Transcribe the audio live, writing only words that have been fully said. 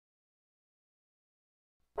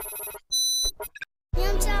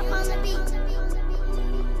Young Chop on the beat.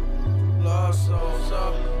 Lost souls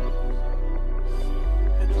up.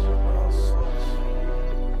 It's lost souls.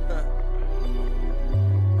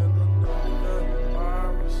 And the no-none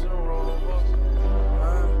virus and robots.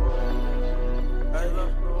 Hey,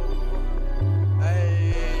 let's go. Hey,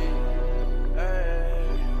 hey.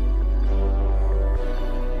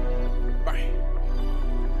 Bye.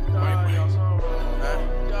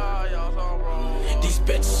 These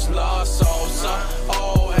bitches lost souls up.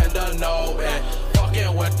 Oh, and the no and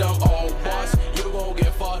fucking with them old boys. You gon'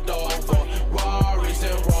 get fucked over. Rarries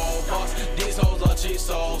and robots. These hoes are cheap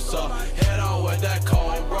souls up. Hit on with that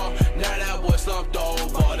cobra. Now that boy slumped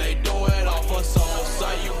over. They do it all for soul.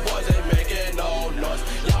 So you boys ain't making no noise.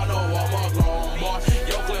 Y'all know I'm a grown boy.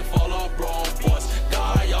 Your clip full of bro boys.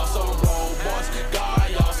 Got y'all some robots.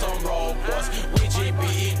 Got y'all some robots. We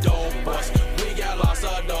GBE dope boys. We got lots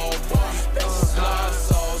of dope boys. Lost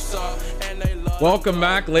souls up. And they love. Welcome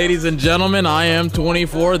back, ladies and gentlemen. I am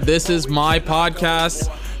 24. This is my podcast,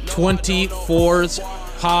 24's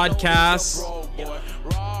podcast.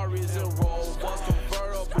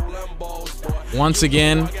 Once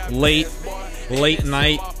again, late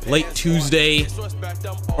night, late Tuesday,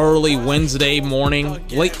 early Wednesday morning.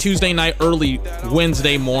 Late Tuesday night, early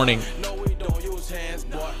Wednesday morning.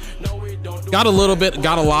 Got a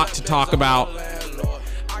lot to talk about.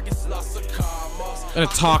 Gonna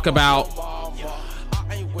talk about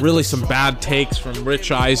really some bad takes from Rich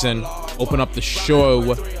Eisen. Open up the show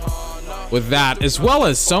with that, as well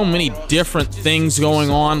as so many different things going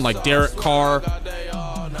on, like Derek Carr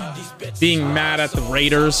being mad at the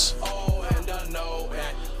Raiders.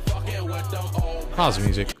 Pause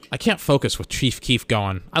music. I can't focus with Chief Keef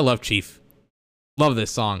going. I love Chief. Love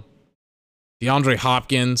this song. DeAndre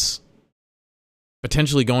Hopkins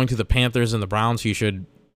potentially going to the Panthers and the Browns. The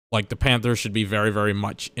Panthers should be very, very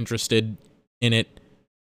much interested in it.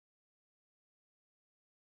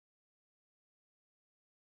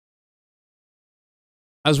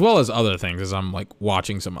 As well as other things, as I'm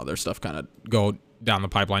watching some other stuff kind of go down the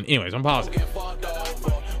pipeline. Anyways, I'm pausing.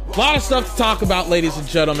 A lot of stuff to talk about, ladies and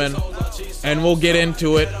gentlemen, and we'll get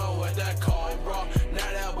into it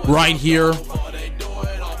right here,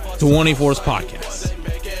 24's podcast.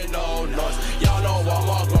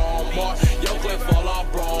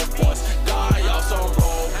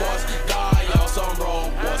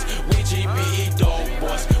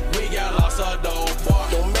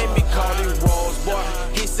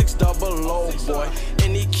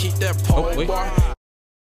 Oh, wait. My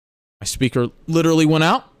speaker literally went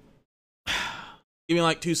out. Give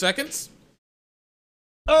me 2 seconds.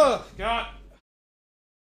 Oh, God.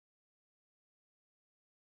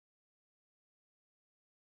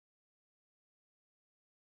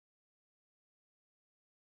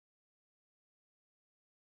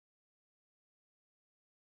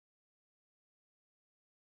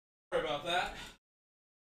 Sorry about that.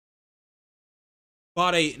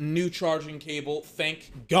 Bought a new charging cable.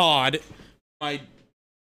 Thank God.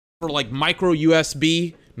 For micro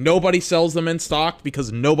USB. Nobody sells them in stock because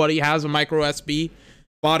nobody has a micro USB.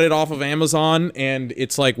 Bought it off of Amazon, and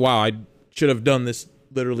it's wow, I should have done this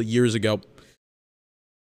literally years ago.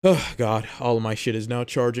 Oh, God. All of my shit is now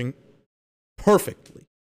charging perfectly.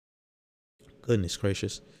 Goodness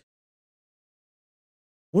gracious.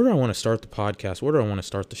 Where do I want to start the podcast? Where do I want to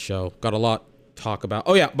start the show? Got a lot to talk about.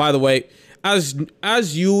 Oh, yeah, by the way,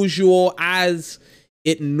 as usual, as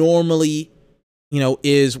it normally,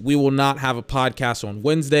 is, we will not have a podcast on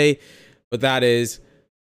Wednesday, but that's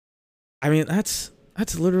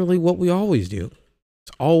literally what we always do.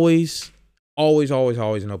 It's always no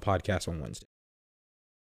podcast on Wednesday.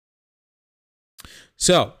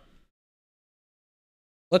 So,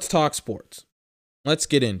 let's talk sports. Let's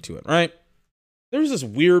get into it, right? There's this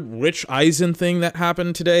weird Rich Eisen thing that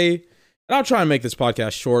happened today, and I'll try and make this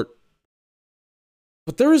podcast short.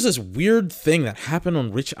 But there was this weird thing that happened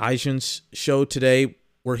on Rich Eisen's show today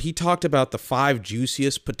where he talked about the 5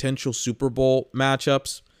 juiciest potential Super Bowl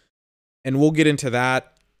matchups. And we'll get into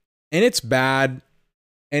that. And it's bad.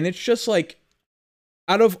 And it's just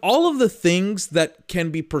out of all of the things that can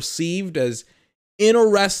be perceived as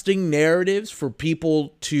interesting narratives for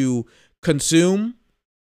people to consume,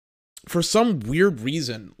 for some weird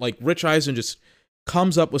reason, Rich Eisen just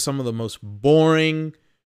comes up with some of the most boring,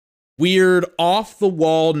 weird,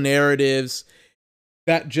 off-the-wall narratives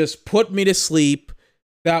that just put me to sleep,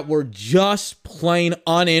 that were just plain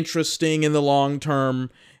uninteresting in the long term.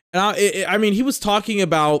 And he was talking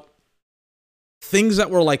about things that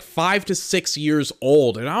were 5 to 6 years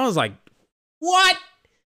old, and I was like, what?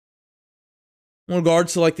 In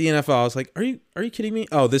regards to the NFL, I was like, are you kidding me?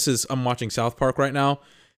 Oh, I'm watching South Park right now.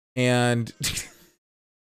 And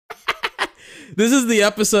this is the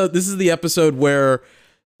episode where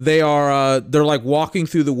they're like walking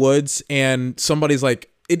through the woods and somebody's like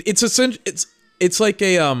it's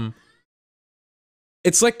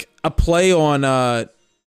like a play on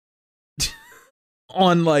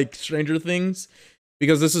on like Stranger Things,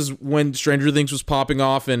 because this is when Stranger Things was popping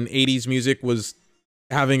off and 80s music was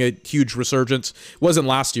having a huge resurgence. It wasn't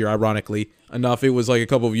last year, ironically enough. It was like a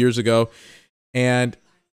couple of years ago. And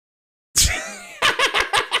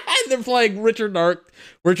they're playing Richard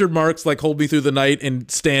Marx like Hold Me Through the Night, and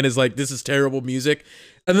Stan is like, this is terrible music.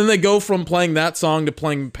 And then they go from playing that song to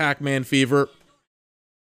playing Pac-Man Fever.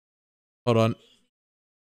 Hold on.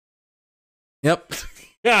 Yep.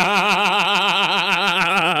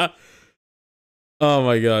 Oh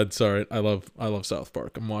my god, sorry. I love South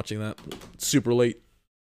Park. I'm watching that super late.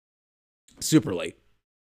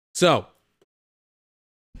 So,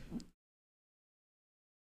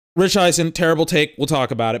 Rich Eisen, terrible take. We'll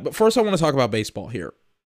talk about it. But first I want to talk about baseball here.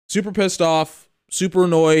 Super pissed off, super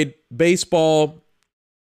annoyed. Baseball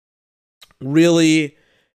really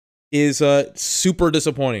is super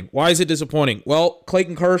disappointing. Why is it disappointing? Well,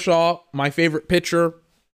 Clayton Kershaw, my favorite pitcher,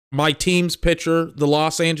 my team's pitcher, the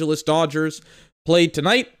Los Angeles Dodgers, played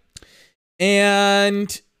tonight.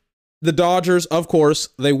 And the Dodgers, of course,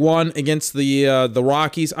 they won against the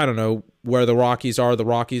Rockies. I don't know where the Rockies are. The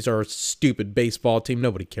Rockies are a stupid baseball team.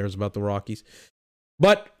 Nobody cares about the Rockies.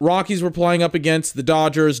 But Rockies were playing up against the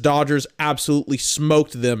Dodgers. Dodgers absolutely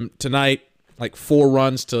smoked them tonight, like 4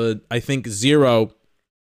 runs to, I think, 0.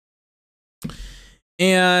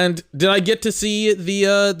 And did I get to see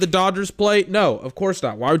the Dodgers play? No, of course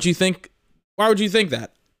not. Why would you think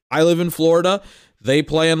that? I live in Florida. They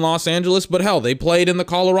play in Los Angeles, but hell, they played in the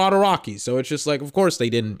Colorado Rockies. So it's just like, of course I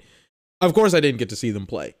didn't get to see them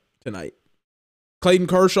play tonight. Clayton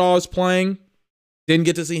Kershaw is playing. Didn't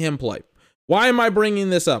get to see him play. Why am I bringing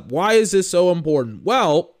this up? Why is this so important?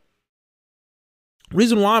 Well, the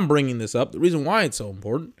reason why I'm bringing this up, the reason why it's so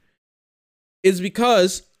important, is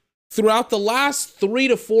because throughout the last 3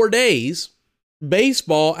 to 4 days,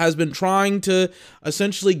 baseball has been trying to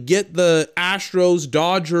essentially get the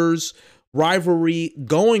Astros-Dodgers rivalry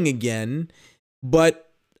going again.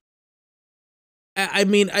 But I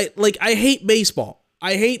mean, I hate baseball.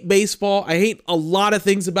 I hate baseball. I hate a lot of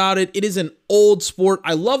things about it. It is an old sport.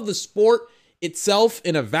 I love the sport itself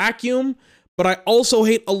in a vacuum, but I also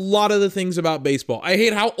hate a lot of the things about baseball. I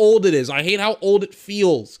hate how old it is. I hate how old it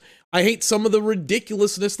feels. I hate some of the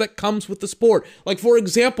ridiculousness that comes with the sport. Like, for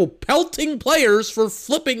example, pelting players for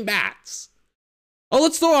flipping bats. Oh,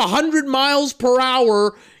 let's throw 100 miles per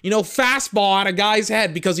hour, fastball at a guy's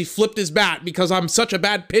head because he flipped his bat because I'm such a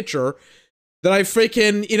bad pitcher that I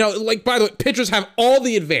freaking, by the way, pitchers have all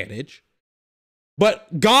the advantage.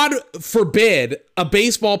 But God forbid a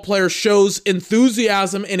baseball player shows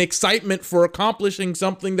enthusiasm and excitement for accomplishing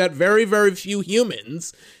something that very, very few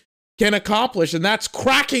humans can accomplish, and that's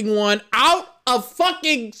cracking one out of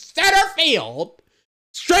fucking center field,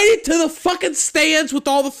 straight into the fucking stands with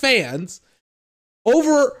all the fans,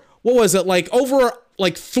 over, what was it, over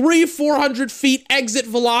 400 feet exit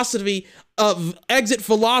velocity, exit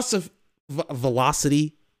velocity,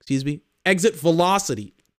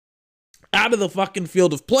 out of the fucking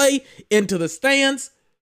field of play, into the stands,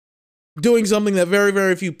 doing something that very,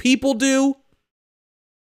 very few people do.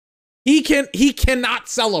 He cannot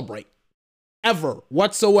celebrate ever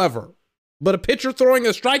whatsoever. But a pitcher throwing a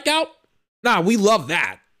strikeout? Nah, we love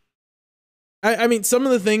that. I mean, some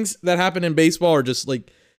of the things that happen in baseball are just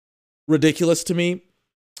like ridiculous to me.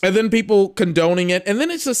 And then people condoning it. And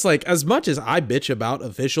then it's just like, as much as I bitch about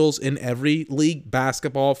officials in every league,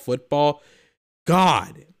 basketball, football,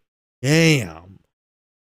 God damn,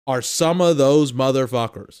 are some of those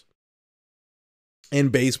motherfuckers in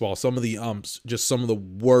baseball, some of the just some of the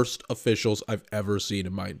worst officials I've ever seen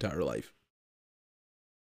in my entire life.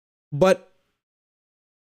 But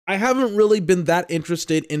I haven't really been that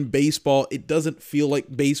interested in baseball. It doesn't feel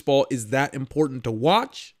like baseball is that important to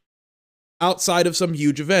watch outside of some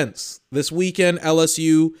huge events. This weekend,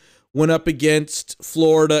 LSU went up against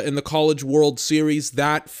Florida in the College World Series.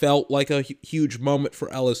 That felt like a huge moment for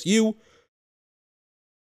LSU.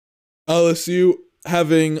 LSU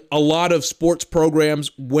having a lot of sports programs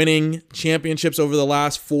winning championships over the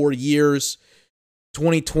last 4 years.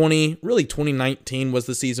 2020, really 2019 was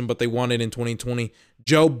the season, but they won it in 2020.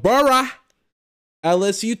 Joe Burrow,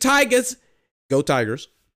 LSU Tigers, go Tigers,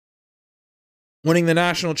 winning the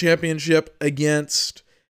national championship against,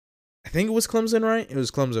 I think it was Clemson, right? It was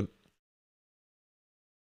Clemson.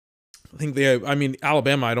 I think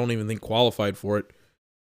Alabama, I don't even think qualified for it,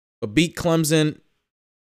 but beat Clemson.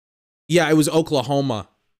 Yeah, it was Oklahoma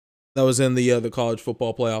that was in the college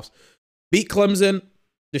football playoffs. Beat Clemson,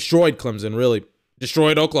 destroyed Clemson, really.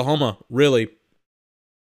 Destroyed Oklahoma, really.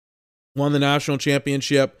 Won the national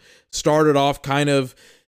championship. Started off kind of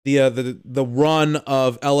the run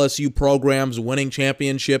of LSU programs winning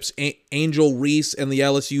championships. Angel Reese and the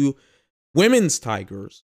LSU women's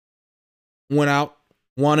Tigers went out,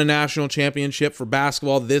 won a national championship for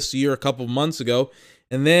basketball this year, a couple of months ago.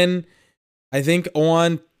 And then I think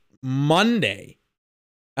on Monday,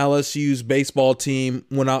 LSU's baseball team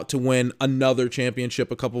went out to win another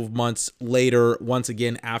championship a couple of months later, once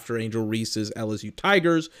again after Angel Reese's LSU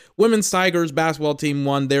Tigers. Women's Tigers basketball team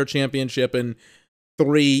won their championship in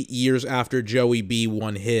 3 years after Joey B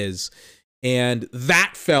won his. And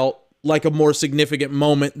that felt like a more significant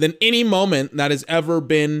moment than any moment that has ever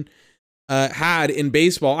been had in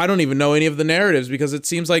baseball. I don't even know any of the narratives because it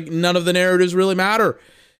seems like none of the narratives really matter.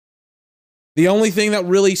 The only thing that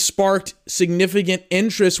really sparked significant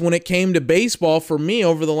interest when it came to baseball for me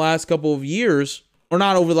over the last couple of years, or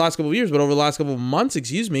not over the last couple of years, but over the last couple of months,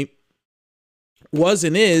 was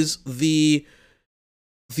and is the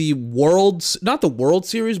World's, not the World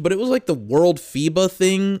Series, but it was like the World FIBA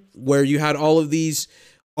thing where you had all of these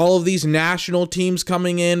national teams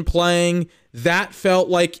coming in playing. That felt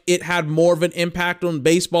like it had more of an impact on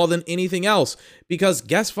baseball than anything else. Because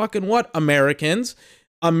guess fucking what, Americans?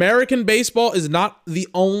 American baseball is not the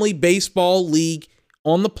only baseball league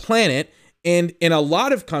on the planet, and in a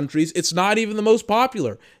lot of countries, it's not even the most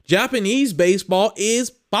popular. Japanese baseball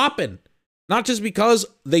is popping, not just because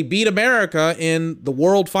they beat America in the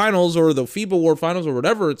World Finals or the FIBA World Finals or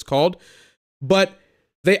whatever it's called, but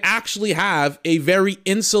they actually have a very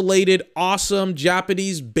insulated, awesome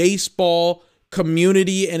Japanese baseball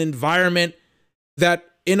community and environment that,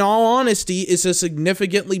 in all honesty, is a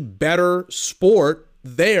significantly better sport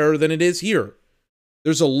there than it is here.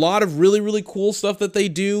 There's a lot of really, really cool stuff that they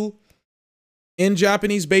do in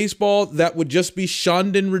Japanese baseball that would just be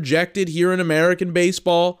shunned and rejected here in American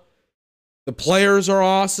baseball. The players are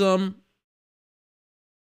awesome.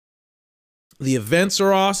 The events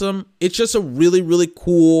are awesome. It's just a really, really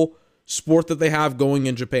cool sport that they have going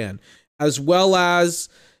in Japan, as well as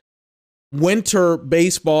winter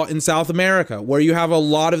baseball in South America, where you have a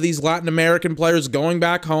lot of these Latin American players going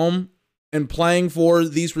back home and playing for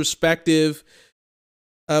these respective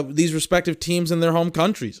teams in their home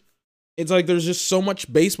countries. It's like there's just so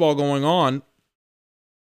much baseball going on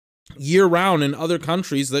year-round in other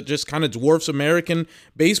countries that just kind of dwarfs American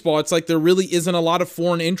baseball. It's like there really isn't a lot of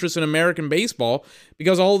foreign interest in American baseball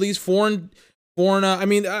because all of these foreign I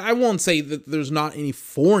mean, I won't say that there's not any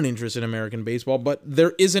foreign interest in American baseball, but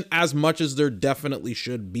there isn't as much as there definitely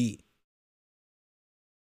should be.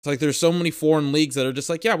 It's like there's so many foreign leagues that are just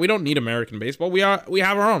like, yeah, we don't need American baseball. We have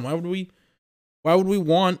our own. Why would we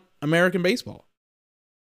want American baseball?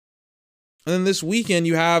 And then this weekend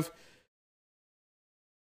you have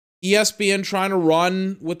ESPN trying to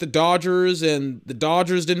run with the Dodgers, and the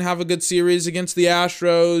Dodgers didn't have a good series against the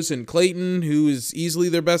Astros, and Clayton, who is easily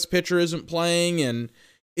their best pitcher, isn't playing, and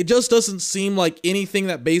it just doesn't seem like anything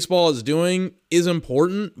that baseball is doing is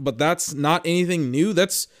important, but that's not anything new.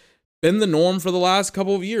 That's been the norm for the last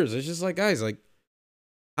couple of years. It's just like, guys, like,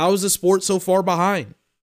 how is the sport so far behind?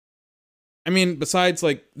 I mean, besides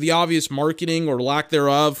like the obvious marketing or lack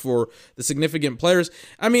thereof for the significant players.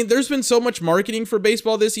 I mean, there's been so much marketing for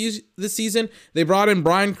baseball this season. They brought in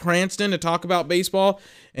Bryan Cranston to talk about baseball,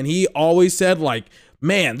 and he always said like,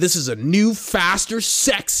 man, this is a new, faster,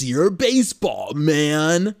 sexier baseball,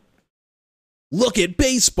 man. Look at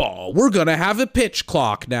baseball. We're going to have a pitch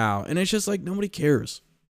clock now. And it's just like, nobody cares.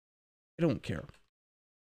 I don't care.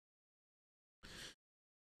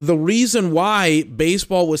 The reason why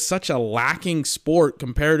baseball was such a lacking sport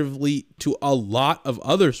comparatively to a lot of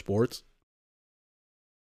other sports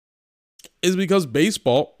is because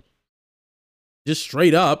baseball, just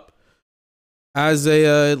straight up, as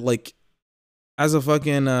a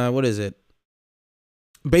fucking, what is it?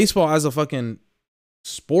 Baseball as a fucking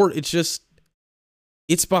sport,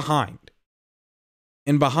 it's behind.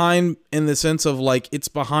 And behind in the sense of like, it's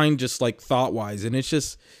behind just like thought-wise. And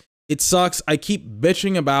it sucks. I keep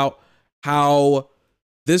bitching about how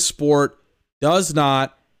this sport does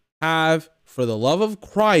not have, for the love of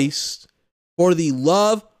Christ,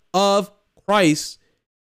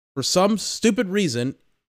 for some stupid reason,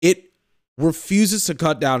 it refuses to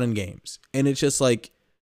cut down in games. And it's just like,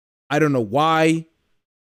 I don't know why.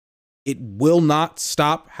 It will not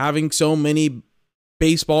stop having so many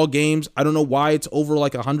baseball games. I don't know why it's over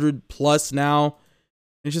like 100 plus now.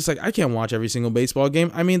 It's just like, I can't watch every single baseball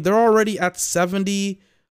game. I mean, they're already at 70,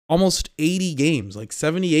 almost 80 games, like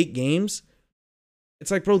 78 games.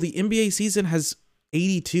 It's like, bro, the NBA season has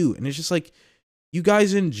 82. And it's just like, you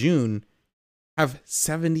guys in June have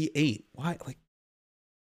 78. Why? Like,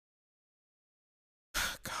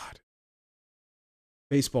 God.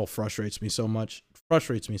 Baseball frustrates me so much.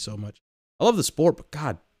 Frustrates me so much. I love the sport, but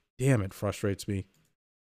God damn, it frustrates me.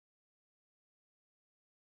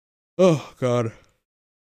 Oh, God.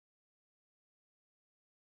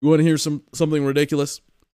 You want to hear something ridiculous?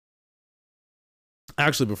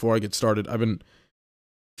 Actually, before I get started, I've been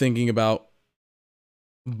thinking about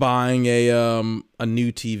buying a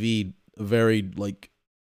new TV. It's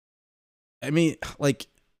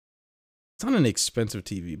not an expensive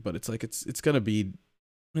TV, but it's like it's gonna be,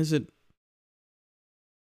 what is it?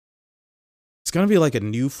 It's gonna be like a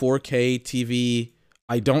new 4K TV.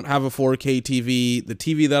 I don't have a 4K TV. The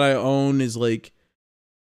TV that I own is like,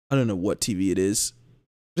 I don't know what TV it is.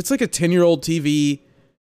 It's like a 10-year-old TV.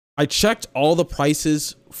 I checked all the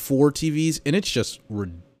prices for TVs, and it's just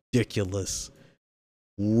ridiculous.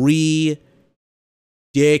 Ridiculous.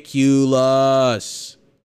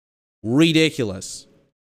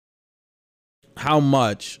 How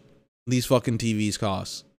much these fucking TVs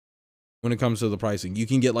cost when it comes to the pricing. You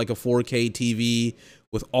can get like a 4K TV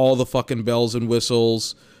with all the fucking bells and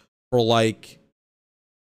whistles for like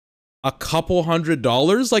a couple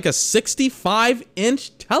 $100, like a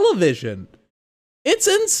 65-inch television. It's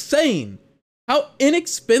insane how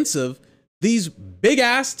inexpensive these big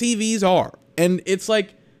ass TVs are. And it's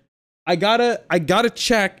like, I gotta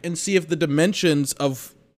check and see if the dimensions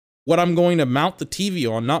of what I'm going to mount the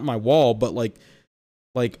TV on, not my wall, but like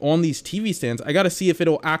on these TV stands, I gotta see if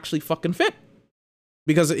it'll actually fucking fit.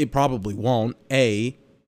 Because it probably won't, A.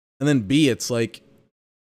 And then B, it's like,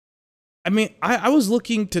 I mean, I was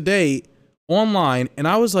looking today online, and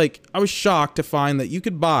I was shocked to find that you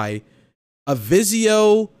could buy a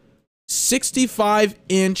Vizio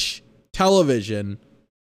 65-inch television,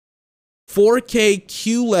 4K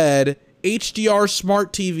QLED HDR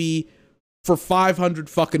smart TV for $500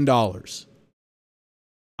 fucking dollars.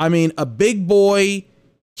 I mean, a big boy,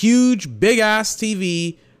 huge, big ass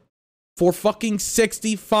TV for fucking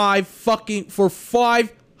for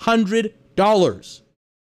 $500.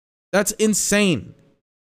 That's insane.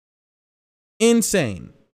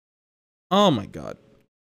 Insane. Oh my God.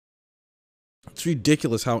 It's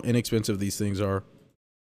ridiculous how inexpensive these things are.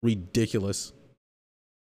 Ridiculous.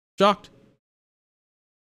 Shocked.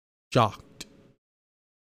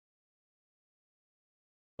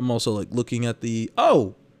 I'm also like looking at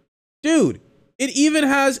oh, dude, it even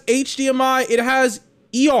has HDMI. It has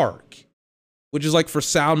eARC, which is like for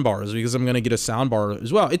sound bars, because I'm going to get a sound bar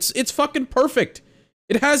as well. It's fucking perfect.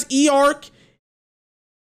 It has eARC.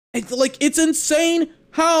 It's insane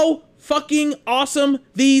how fucking awesome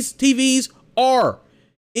these TVs are.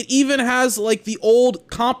 It even has like the old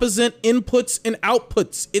composite inputs and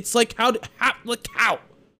outputs. It's like how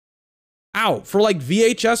for like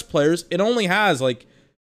VHS players, it only has like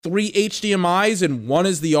 3 HDMIs and one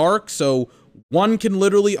is the ARC. So one can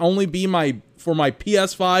literally only be for my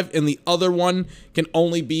PS5, and the other one can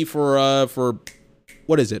only be for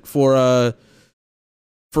what is it? For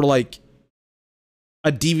like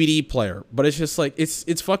a DVD player. But it's just like,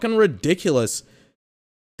 it's fucking ridiculous.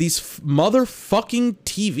 These motherfucking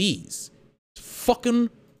TVs. It's fucking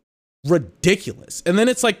ridiculous. And then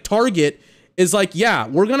it's like Target is like, yeah,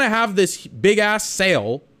 we're gonna have this big ass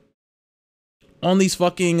sale on these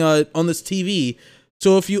fucking on this TV.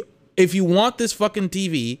 So if you want this fucking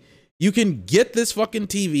TV, you can get this fucking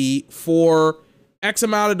TV for X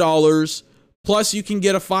amount of dollars. Plus, you can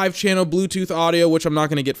get a 5-channel Bluetooth audio, which I'm not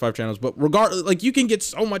going to get 5 channels, but regardless, like, you can get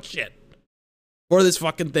so much shit for this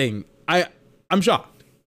fucking thing. I'm shocked.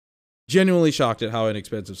 Genuinely shocked at how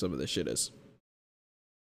inexpensive some of this shit is.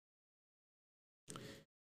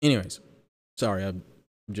 Anyways, sorry, I'm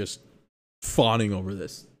just fawning over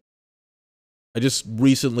this. I just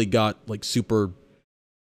recently got, like, super...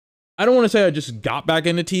 I don't want to say I just got back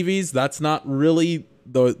into TVs. That's not really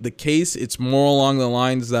the case. It's more along the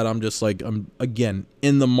lines that I'm just like, I'm again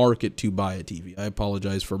in the market to buy a TV. I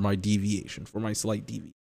apologize for my deviation, for my slight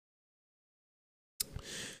deviation.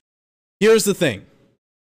 Here's the thing.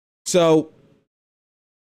 So,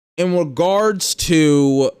 in regards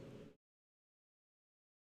to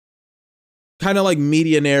kind of like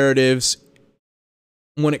media narratives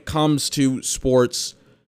when it comes to sports,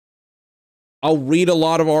 I'll read a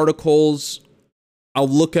lot of articles. I'll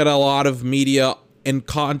look at a lot of media and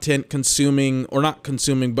content consuming, or not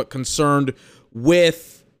consuming, but concerned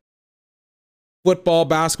with football,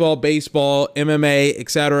 basketball, baseball, MMA,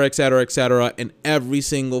 etc., etc., etc. And every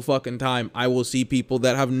single fucking time I will see people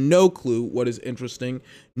that have no clue what is interesting,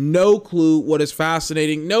 no clue what is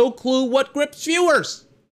fascinating, no clue what grips viewers.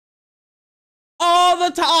 all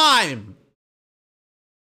the time.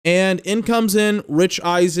 And in comes in Rich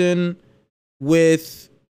Eisen with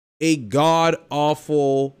a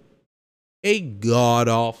god-awful,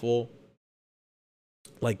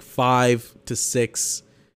 like 5 to 6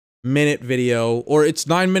 minute video, or it's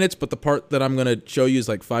 9 minutes, but the part that I'm going to show you is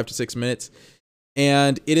like 5 to 6 minutes.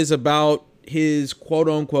 And it is about his quote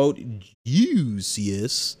unquote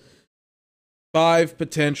juiciest 5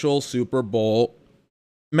 potential Super Bowl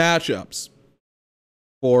matchups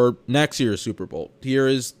for next year's Super Bowl. Here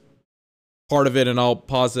is part of it, and I'll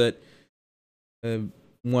pause it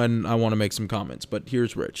when I want to make some comments. But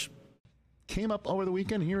here's Rich. Came up over the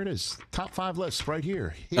weekend. Here it is. Top 5 list right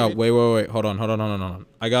here. Wait. Hold on.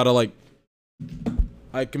 I gotta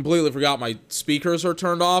I completely forgot my speakers are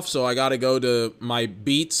turned off, so I gotta go to my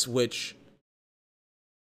Beats, which,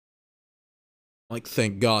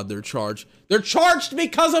 thank God they're charged. They're charged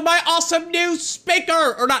because of my awesome new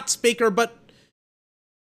speaker, or not speaker, but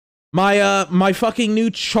my fucking new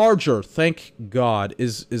charger. Thank God.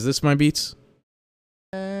 Is this my Beats?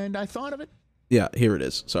 And I thought of it. Yeah, here it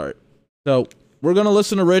is. Sorry. So we're gonna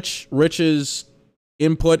listen to Rich. Rich's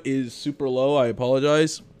input is super low. I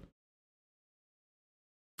apologize.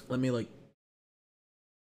 Let me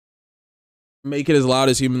make it as loud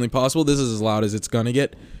as humanly possible. This is as loud as it's gonna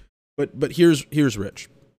get. But here's Rich.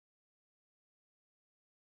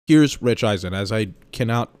 Here's Rich Eisen, as I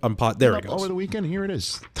cannot unpot. There it goes. Over the weekend, here it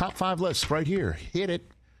is. Top 5 list right here. Hit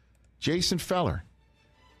it. Jason Feller.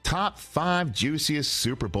 Top 5 juiciest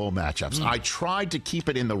Super Bowl matchups. I tried to keep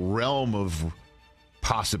it in the realm of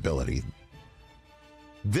possibility.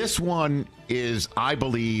 This one is, I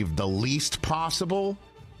believe, the least possible,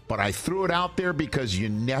 but I threw it out there because you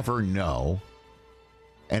never know,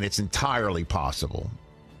 and it's entirely possible.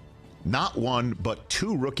 Not one, but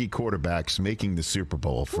 2 rookie quarterbacks making the Super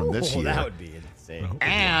Bowl from this year. That would be insane.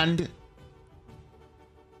 And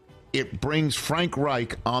it brings Frank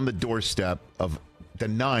Reich on the doorstep of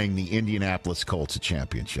denying the Indianapolis Colts a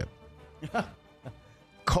championship.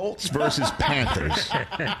 Colts versus Panthers.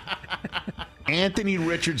 Anthony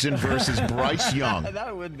Richardson versus Bryce Young.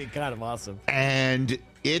 That would be kind of awesome. And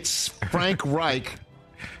it's Frank Reich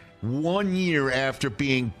 1 year after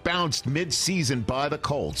being bounced mid-season by the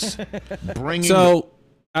Colts. So,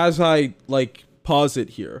 as I pause it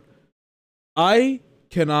here, I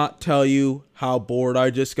cannot tell you how bored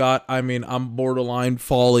I just got. I mean, I'm borderline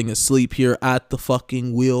falling asleep here at the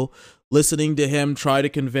fucking wheel, listening to him try to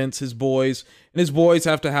convince his boys, and his boys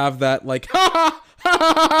have to have that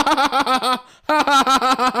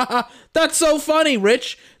that's so funny,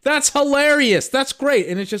 Rich. That's hilarious. That's great.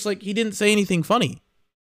 And it's just he didn't say anything funny.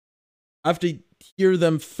 I have to hear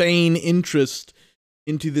them feign interest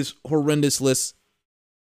into this horrendous list.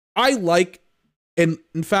 And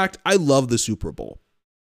in fact, I love the Super Bowl.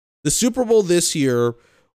 The Super Bowl this year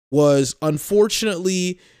was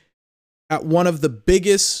unfortunately at one of the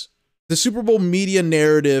biggest, the Super Bowl media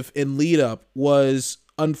narrative and lead up was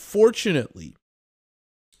unfortunately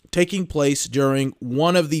taking place during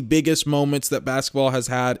one of the biggest moments that basketball has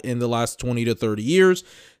had in the last 20 to 30 years.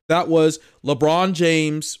 That was LeBron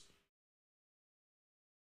James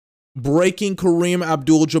breaking Kareem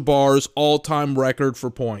Abdul-Jabbar's all-time record for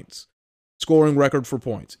points, scoring record for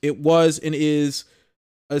points. It was and is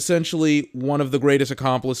essentially one of the greatest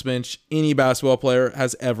accomplishments any basketball player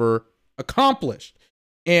has ever accomplished.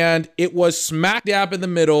 And it was smack dab in the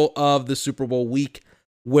middle of the Super Bowl week,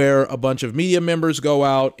 where a bunch of media members go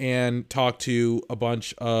out and talk to a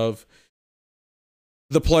bunch of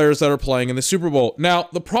the players that are playing in the Super Bowl. Now,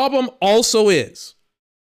 the problem also is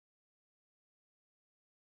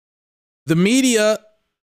the media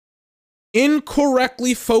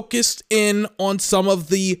incorrectly focused in on some of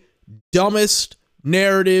the dumbest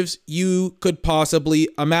narratives you could possibly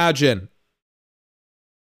imagine.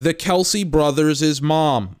 The Kelce brothers'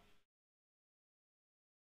 mom.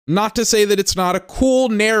 Not to say that it's not a cool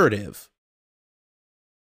narrative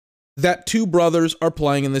that 2 brothers are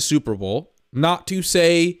playing in the Super Bowl. Not to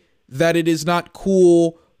say that it is not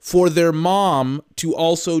cool for their mom to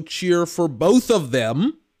also cheer for both of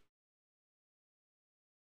them.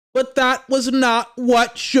 But that was not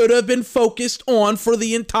what should have been focused on for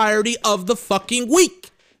the entirety of the fucking week.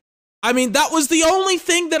 I mean, that was the only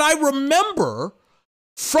thing that I remember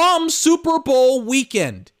from Super Bowl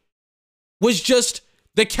weekend was just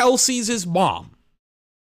the Kelce's mom.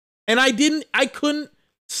 And I couldn't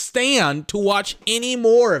stand to watch any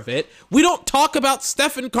more of it. We don't talk about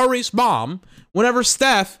Stephen Curry's mom whenever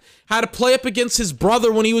Steph had to play up against his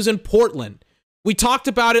brother when he was in Portland. We talked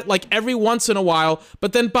about it every once in a while,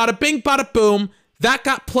 but then bada bing, bada boom, that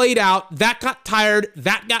got played out, that got tired,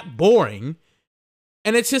 that got boring.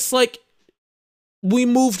 And it's just we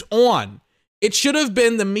moved on. It should have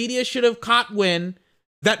been the media should have caught wind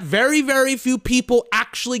that very, very few people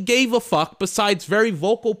actually gave a fuck besides very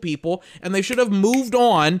vocal people, and they should have moved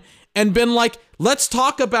on and been like, let's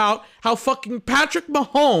talk about how fucking Patrick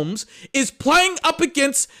Mahomes is playing up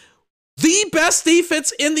against the best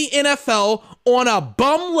defense in the NFL on a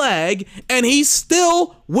bum leg, and he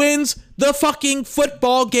still wins the fucking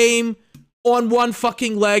football game on one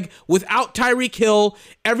fucking leg without Tyreek Hill.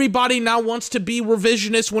 Everybody now wants to be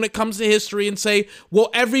revisionist when it comes to history and say, well,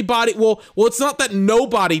 it's not that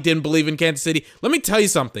nobody didn't believe in Kansas City. Let me tell you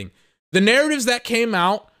something. The narratives that came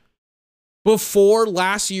out before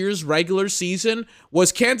last year's regular season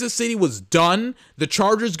was Kansas City was done. The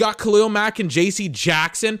Chargers got Khalil Mack and J.C.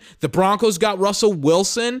 Jackson. The Broncos got Russell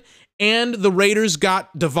Wilson. And the Raiders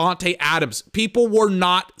got Devontae Adams. People were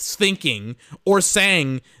not thinking or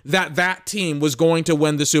saying that that team was going to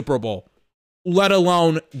win the Super Bowl, let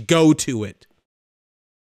alone go to it.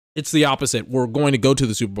 It's the opposite. We're going to go to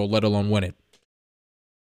the Super Bowl, let alone win it.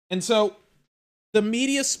 And so the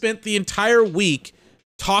media spent the entire week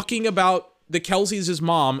talking about the Kelce's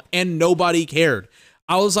mom, and nobody cared.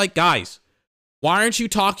 I was like, guys, why aren't you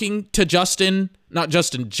talking to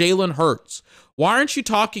Jalen Hurts? Why aren't you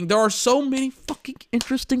talking? There are so many fucking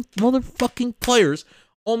interesting motherfucking players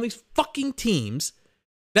on these fucking teams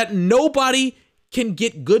that nobody can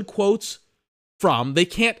get good quotes from. They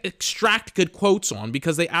can't extract good quotes on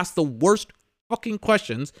because they ask the worst fucking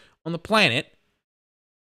questions on the planet.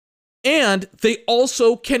 And they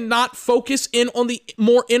also cannot focus in on the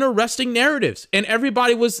more interesting narratives. And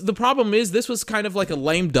everybody the problem is this was kind of like a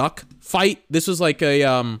lame duck fight. This was like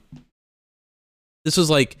there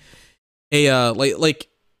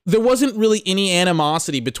wasn't really any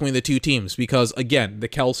animosity between the two teams because, again, the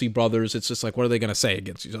Kelce brothers, it's just like, what are they going to say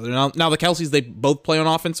against each other? Now the Kelces, they both play on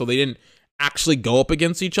offense, so they didn't actually go up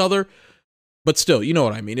against each other. But still, you know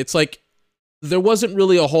what I mean? It's like there wasn't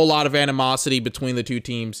really a whole lot of animosity between the two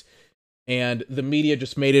teams. And the media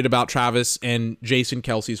just made it about Travis and Jason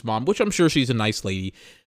Kelce's mom, which I'm sure she's a nice lady.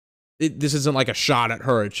 This isn't like a shot at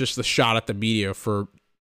her. It's just the shot at the media for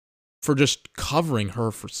just covering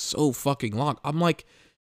her for so fucking long. I'm like,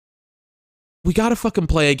 we got to fucking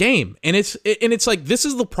play a game. And it's like, this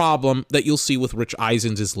is the problem that you'll see with Rich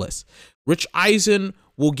Eisen's list. Rich Eisen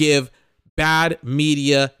will give bad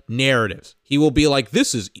media narratives. He will be like,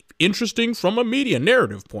 this is interesting from a media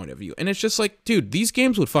narrative point of view. And it's just like, dude, these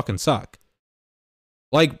games would fucking suck.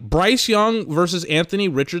 Like Bryce Young versus Anthony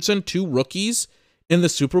Richardson, two rookies in the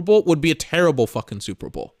Super Bowl would be a terrible fucking Super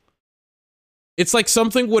Bowl. It's like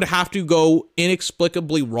something would have to go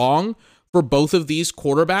inexplicably wrong for both of these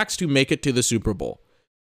quarterbacks to make it to the Super Bowl.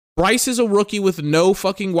 Bryce is a rookie with no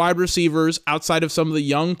fucking wide receivers outside of some of the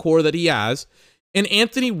young core that he has. And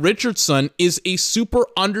Anthony Richardson is a super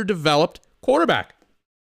underdeveloped quarterback.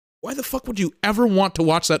 Why the fuck would you ever want to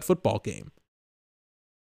watch that football game?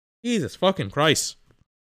 Jesus fucking Christ.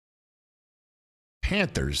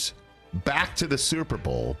 Panthers back to the Super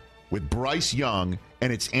Bowl with Bryce Young,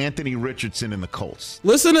 and it's Anthony Richardson and the Colts.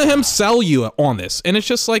 Listen to him sell you on this, and it's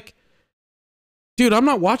just like, dude, I'm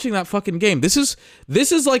not watching that fucking game. This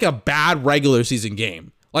is like a bad regular season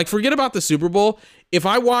game. Like, forget about the Super Bowl. If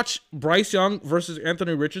I watch Bryce Young versus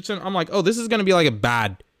Anthony Richardson, I'm like, oh, this is going to be like a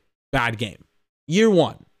bad game. Year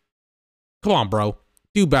one. Come on, bro.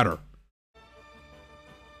 Do better.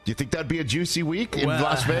 Do you think that'd be a juicy week in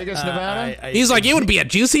Las Vegas, Nevada? He's like, it would be a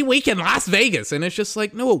juicy week in Las Vegas. And it's just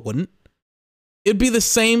like, no, it wouldn't. It'd be the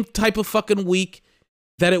same type of fucking week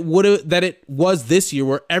that it was this year,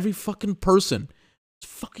 where every fucking person is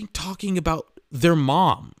fucking talking about their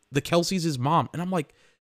mom, the Kelce's mom. And I'm like,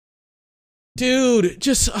 dude,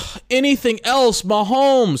 just anything else.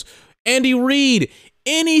 Mahomes, Andy Reid,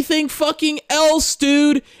 anything fucking else,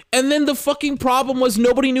 dude. And then the fucking problem was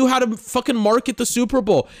nobody knew how to fucking market the Super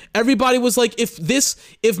Bowl. Everybody was like, if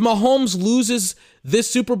Mahomes loses this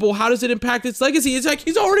Super Bowl, how does it impact its legacy? It's like,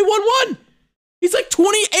 he's already won one. He's like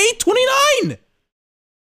 28, 29.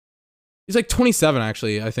 He's like 27,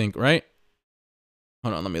 actually, I think, right?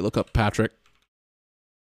 Hold on, let me look up Patrick.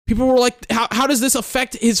 People were like, how does this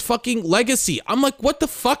affect his fucking legacy? I'm like, what the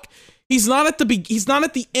fuck? He's not at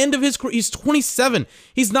the end of his career. He's 27.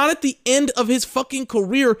 He's not at the end of his fucking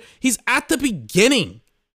career. He's at the beginning.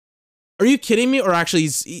 Are you kidding me? Or actually,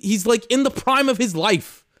 he's like in the prime of his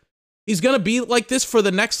life. He's going to be like this for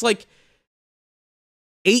the next like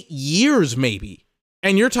 8 years maybe.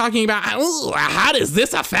 And you're talking about, how does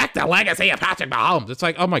this affect the legacy of Patrick Mahomes? It's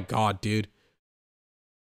like, oh my God, dude.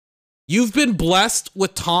 You've been blessed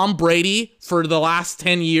with Tom Brady for the last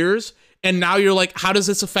 10 years. And now you're like, how does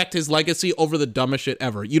this affect his legacy over the dumbest shit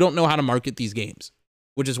ever? You don't know how to market these games.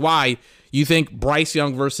 which is why you think Bryce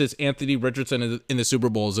Young versus Anthony Richardson in the Super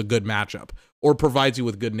Bowl is a good matchup or provides you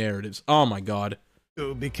with good narratives. Oh, my God.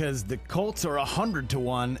 Because the Colts are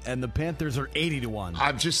 100-1 and the Panthers are 80-1.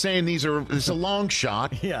 I'm just saying it's a long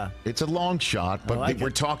shot. Yeah. It's a long shot, but like we're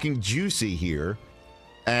it. talking juicy here.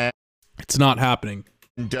 And It's not happening.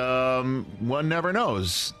 one never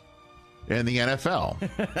knows in the NFL.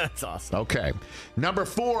 That's awesome. Okay. Number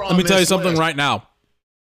 4 on Let me tell you this something list. right now.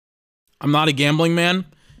 I'm not a gambling man.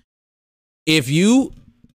 If you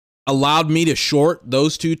allowed me to short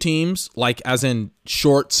those two teams, like as in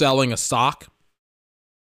short selling a stock,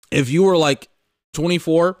 if you were like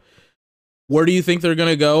 24, where do you think they're going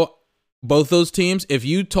to go? Both those teams. If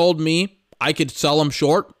you told me I could sell them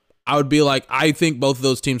short, I would be like, I think both of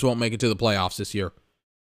those teams won't make it to the playoffs this year.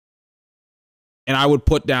 And I would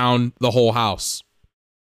put down the whole house.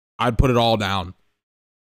 I'd put it all down.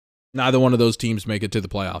 Neither one of those teams make it to the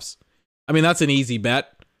playoffs. I mean, that's an easy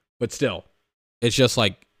bet, but still, it's just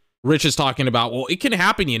like Rich is talking about, well, it can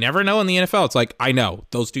happen. You never know in the NFL. It's like, I know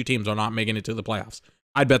those two teams are not making it to the playoffs.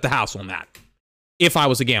 I'd bet the house on that if I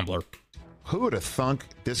was a gambler. Who would have thunk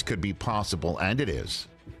this could be possible? And it is.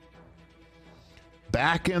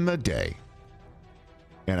 Back in the day,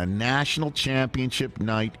 in a national championship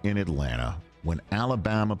night in Atlanta, when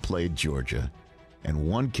Alabama played Georgia, and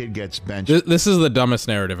one kid gets benched This is the dumbest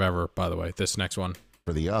narrative ever, by the way, this next one.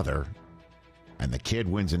 for the other, and the kid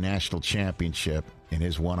wins a national championship in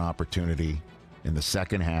his one opportunity in the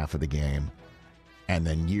second half of the game, and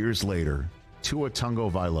then years later, Tua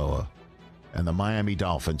Tagovailoa and the Miami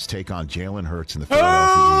Dolphins take on Jalen Hurts and the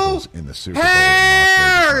Philadelphia Eagles in the Super Bowl in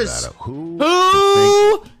Las Vegas, Nevada.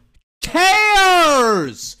 Who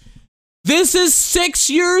cares? This is 6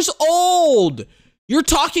 years old. You're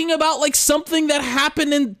talking about like something that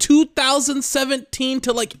happened in 2017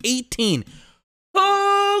 to like 18.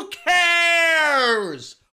 Who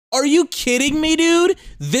cares? Are you kidding me, dude?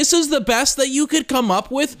 This is the best that you could come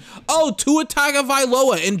up with? Oh, Tua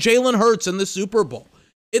Tagovailoa and Jalen Hurts in the Super Bowl.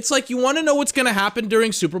 It's like, you want to know what's going to happen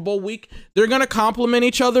during Super Bowl week? They're going to compliment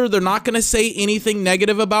each other. They're not going to say anything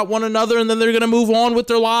negative about one another, and then they're going to move on with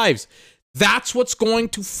their lives. That's what's going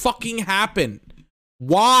to fucking happen.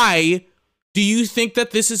 Why do you think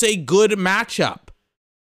that this is a good matchup?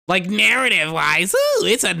 Like, narrative-wise,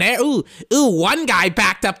 one guy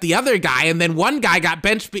backed up the other guy, and then one guy got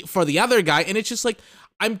benched for the other guy, and it's just like,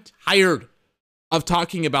 I'm tired of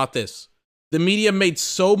talking about this. The media made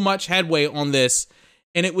so much headway on this,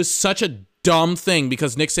 and it was such a dumb thing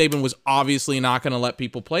because Nick Saban was obviously not going to let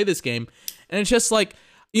people play this game, and it's just like,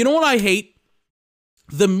 you know what I hate?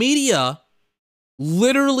 The media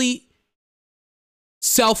literally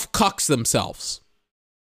self-cucks themselves.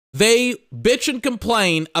 They bitch and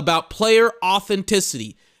complain about player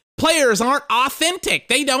authenticity. Players aren't authentic.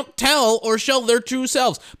 They don't tell or show their true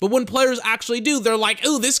selves. But when players actually do, they're like,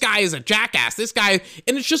 ooh, this guy is a jackass. This guy.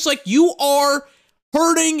 And it's just like, you are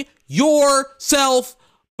hurting yourself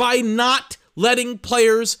by not letting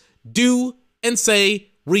players do and say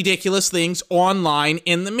ridiculous things online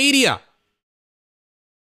in the media.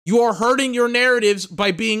 You are hurting your narratives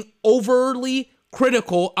by being overly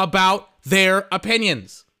critical about their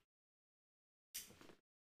opinions,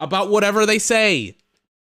 about whatever they say.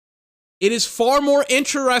 It is far more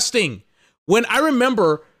interesting when I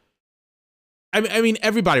remember, I mean,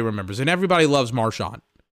 everybody remembers and everybody loves Marshawn.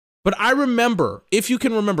 But I remember, if you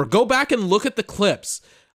can remember, go back and look at the clips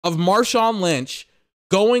of Marshawn Lynch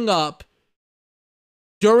going up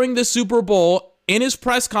during the Super Bowl in his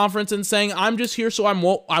press conference and saying, I'm just here so I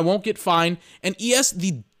won't get fined. And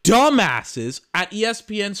the dumbasses at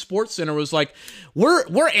ESPN Sports Center was like,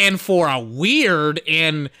 we're in for a weird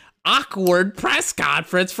and awkward press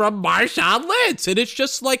conference from Marshawn Lynch. And it's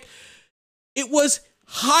just like, it was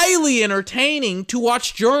highly entertaining to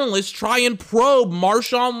watch journalists try and probe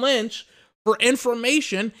Marshawn Lynch for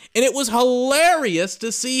information. And it was hilarious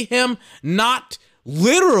to see him not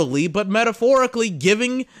literally, but metaphorically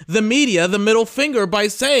giving the media the middle finger by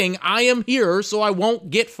saying, I am here so I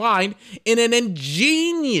won't get fined, in an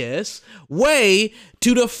ingenious way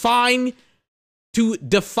to defy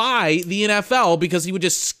the NFL, because he would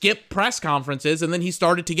just skip press conferences and then he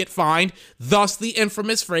started to get fined, thus the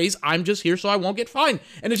infamous phrase, I'm just here so I won't get fined.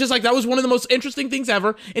 And it's just like, that was one of the most interesting things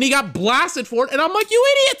ever, and he got blasted for it, and I'm like, you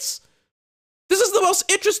idiots! This is the most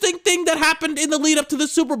interesting thing that happened in the lead up to the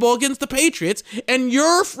Super Bowl against the Patriots, and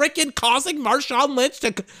you're freaking causing Marshawn Lynch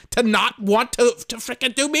to not want to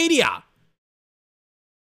freaking do media.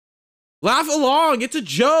 Laugh along. It's a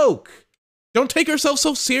joke. Don't take yourself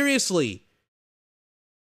so seriously.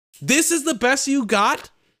 This is the best you got?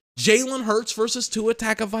 Jalen Hurts versus Tua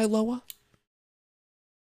Tagovailoa?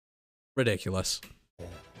 Ridiculous.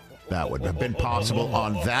 that would have been possible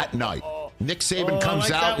on that night. Nick Saban comes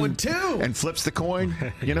like out that one too. and flips the coin,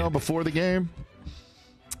 before the game.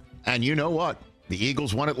 And you know what? The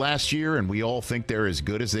Eagles won it last year, and we all think they're as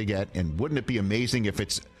good as they get. And wouldn't it be amazing if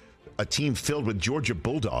it's a team filled with Georgia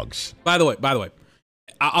Bulldogs? By the way,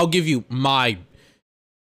 I'll give you my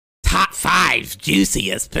top 5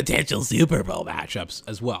 juiciest potential Super Bowl matchups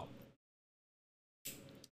as well.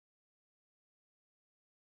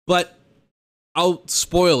 But I'll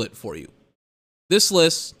spoil it for you. This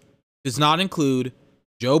list does not include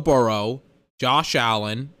Joe Burrow, Josh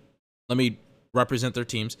Allen. Let me represent their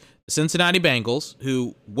teams. The Cincinnati Bengals,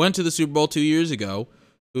 who went to the Super Bowl 2 years ago,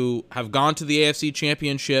 who have gone to the AFC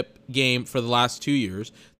Championship game for the last 2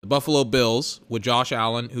 years. The Buffalo Bills with Josh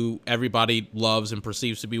Allen, who everybody loves and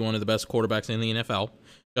perceives to be one of the best quarterbacks in the NFL.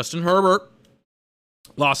 Justin Herbert,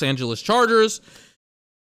 Los Angeles Chargers.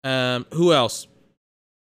 Who else?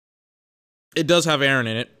 It does have Aaron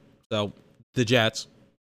in it, so the Jets.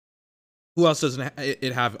 Who else doesn't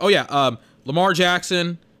it have? Oh, yeah, Lamar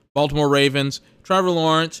Jackson, Baltimore Ravens, Trevor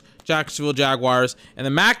Lawrence, Jacksonville Jaguars, and the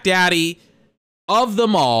Mac Daddy of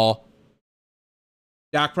them all,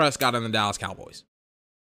 Dak Prescott and the Dallas Cowboys.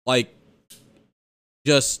 Like,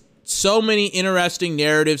 just so many interesting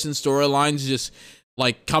narratives and storylines just,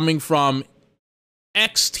 like, coming from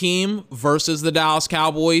X team versus the Dallas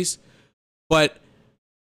Cowboys. But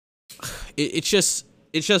it's just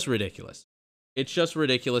ridiculous. It's just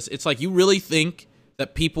ridiculous. It's like, you really think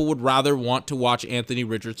that people would rather want to watch Anthony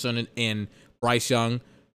Richardson and Bryce Young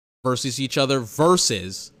versus each other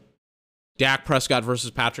versus Dak Prescott versus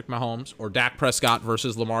Patrick Mahomes, or Dak Prescott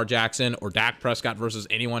versus Lamar Jackson, or Dak Prescott versus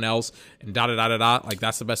anyone else, and da-da-da-da-da. Like,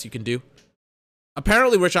 that's the best you can do.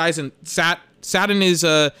 Apparently, Rich Eisen sat in his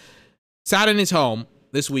home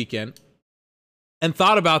this weekend and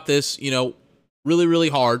thought about this, really, really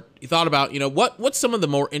hard. He thought about, what's some of the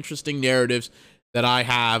more interesting narratives that I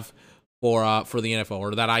have for the NFL,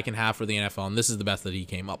 or that I can have for the NFL, and this is the best that he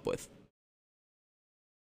came up with.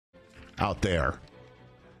 Out there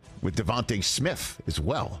with Devontae Smith as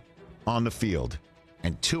well on the field,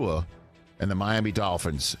 and Tua and the Miami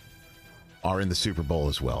Dolphins are in the Super Bowl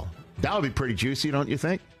as well. That would be pretty juicy, don't you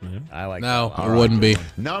think? I like No, that. it wouldn't be.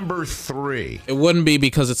 Number 3. It wouldn't be,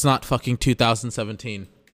 because it's not fucking 2017.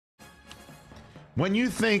 When you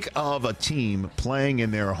think of a team playing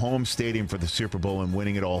in their home stadium for the Super Bowl and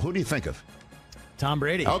winning it all, who do you think of? Tom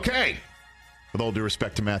Brady. Okay. With all due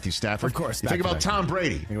respect to Matthew Stafford. Of course. You think about Tom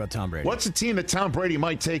Brady. Think about Tom Brady. What's a team that Tom Brady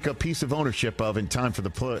might take a piece of ownership of in time for the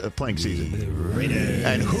playing season? The Raiders.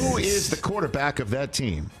 And who is the quarterback of that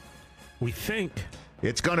team? We think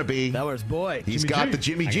it's going to be. That was boy. He's got the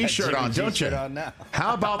Jimmy G shirt on, don't you?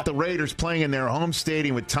 How about the Raiders playing in their home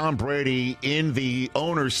stadium with Tom Brady in the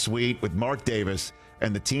owner's suite with Mark Davis,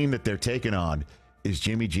 and the team that they're taking on is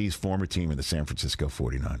Jimmy G's former team in the San Francisco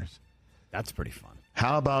 49ers? That's pretty fun.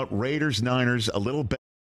 How about Raiders-Niners a little bit?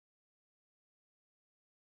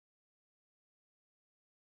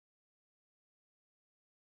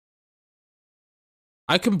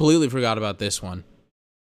 I completely forgot about this one.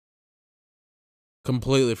 I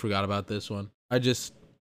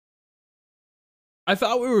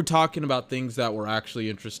thought we were talking about things that were actually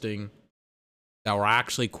interesting, that were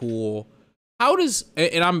actually cool. How does,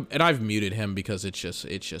 and I've muted him because it's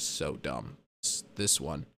just so dumb. This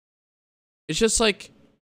one. It's just like,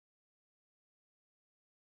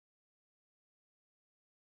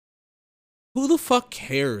 who the fuck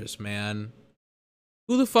cares, man?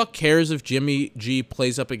 Who the fuck cares if Jimmy G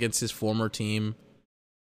plays up against his former team?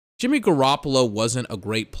 Jimmy Garoppolo wasn't a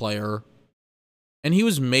great player, and he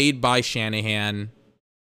was made by Shanahan.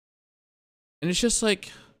 And it's just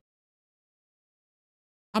like,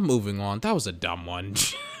 I'm moving on. That was a dumb one.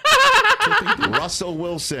 Russell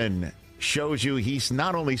Wilson shows you he's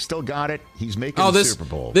not only still got it, he's making the Super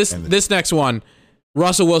Bowl. This next one,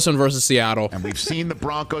 Russell Wilson versus Seattle. And we've seen the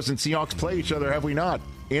Broncos and Seahawks play each other, have we not?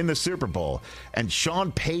 In the Super Bowl. And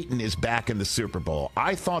Sean Payton is back in the Super Bowl.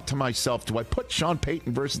 I thought to myself, do I put Sean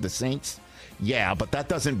Payton versus the Saints? Yeah, but that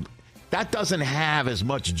doesn't have as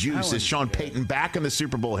much juice as Sean Payton back in the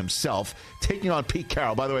Super Bowl himself, taking on Pete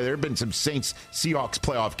Carroll. By the way, there have been some Saints-Seahawks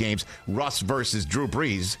playoff games. Russ versus Drew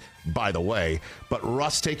Brees, by the way. But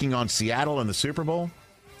Russ taking on Seattle in the Super Bowl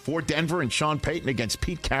for Denver, and Sean Payton against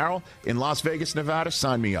Pete Carroll in Las Vegas, Nevada,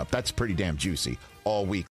 sign me up. That's pretty damn juicy all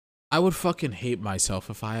week. I would fucking hate myself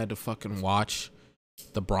if I had to fucking watch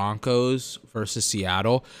the Broncos versus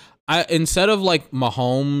Seattle. Instead of like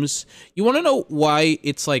Mahomes, you want to know why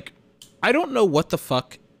it's like, I don't know what the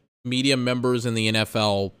fuck media members in the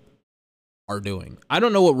NFL are doing. I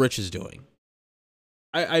don't know what Rich is doing.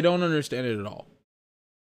 I don't understand it at all.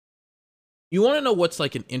 You want to know what's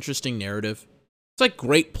like an interesting narrative? It's like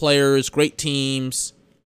great players, great teams,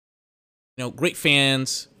 great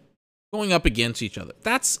fans going up against each other.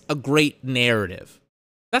 That's a great narrative.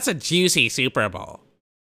 That's a juicy Super Bowl.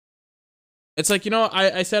 It's like,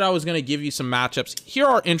 I said I was going to give you some matchups. Here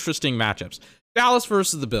are interesting matchups. Dallas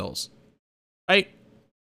versus the Bills, right?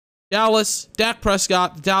 Dallas, Dak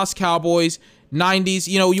Prescott, the Dallas Cowboys, 90s.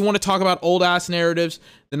 You want to talk about old-ass narratives.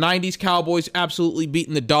 The 90s Cowboys absolutely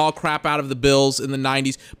beating the dog crap out of the Bills in the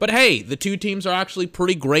 90s. But hey, the two teams are actually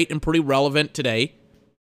pretty great and pretty relevant today.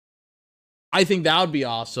 I think that would be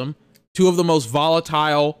awesome. Two of the most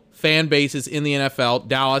volatile fan bases in the NFL,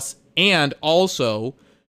 Dallas and also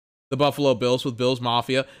the Buffalo Bills with Bills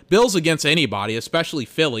Mafia. Bills against anybody, especially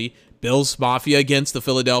Philly. Bills Mafia against the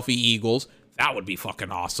Philadelphia Eagles. That would be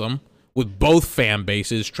fucking awesome. With both fan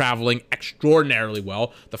bases traveling extraordinarily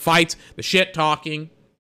well. The fights, the shit talking.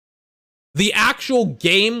 The actual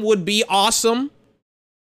game would be awesome.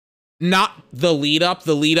 Not the lead up.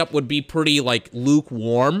 The lead up would be pretty like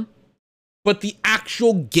lukewarm. But the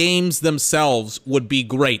actual games themselves would be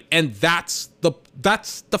great. And that's the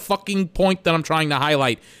fucking point that I'm trying to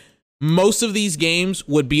highlight. Most of these games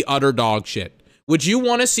would be utter dog shit. Would you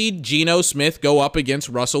want to see Geno Smith go up against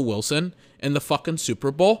Russell Wilson in the fucking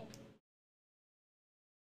Super Bowl?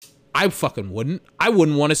 I fucking wouldn't. I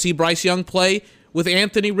wouldn't want to see Bryce Young play with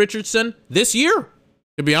Anthony Richardson this year,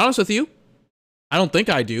 to be honest with you. I don't think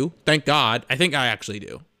I do. Thank God. I think I actually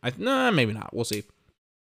do. Maybe not. We'll see.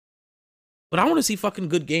 But I want to see fucking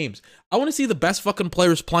good games. I want to see the best fucking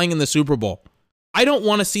players playing in the Super Bowl. I don't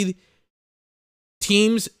want to see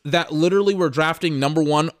teams that literally were drafting number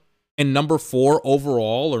 1 and number 4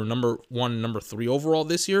 overall, or number 1 and number 3 overall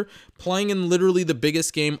this year, playing in literally the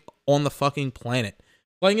biggest game on the fucking planet.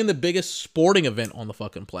 Playing in the biggest sporting event on the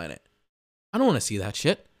fucking planet. I don't want to see that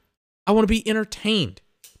shit. I want to be entertained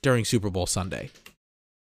during Super Bowl Sunday.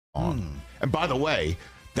 And by the way,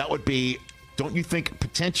 that would be, don't you think,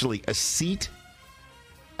 potentially a seat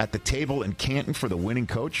at the table in Canton for the winning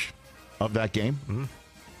coach of that game? Mm-hmm.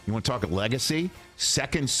 You want to talk legacy?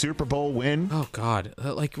 Second Super Bowl win? Oh, God.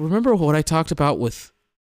 Remember what I talked about with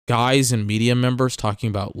guys and media members talking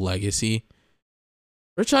about legacy?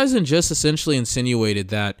 Rich Eisen just essentially insinuated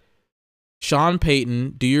that Sean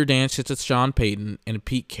Payton, Do Your Dance Hits with Sean Payton, and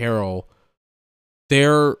Pete Carroll,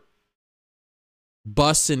 their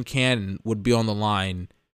bus in Canton would be on the line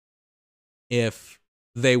if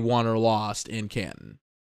they won or lost in Canton.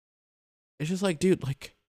 It's just like, dude, what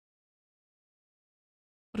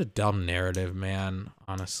a dumb narrative, man.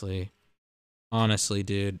 Honestly,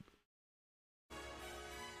 dude.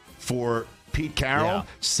 For Pete Carroll,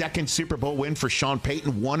 second Super Bowl win for Sean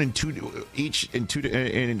Payton, 1 and 2 each in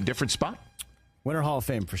a different spot. Winter Hall of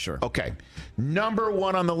Fame for sure. Okay, number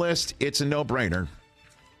 1 on the list. It's a no-brainer.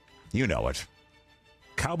 You know it.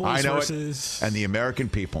 Cowboys I know versus... it, and the American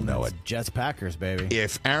people know it. Jets Packers, baby.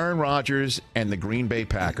 If Aaron Rodgers and the Green Bay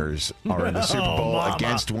Packers are in the Super Bowl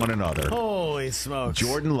against one another, holy smokes!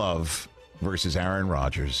 Jordan Love versus Aaron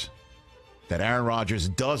Rodgers. That Aaron Rodgers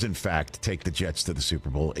does, in fact, take the Jets to the Super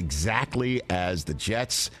Bowl, exactly as the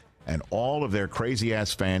Jets and all of their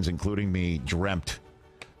crazy-ass fans, including me, dreamt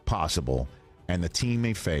possible, and the team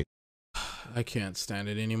may fade. I can't stand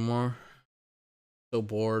it anymore. So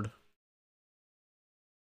bored.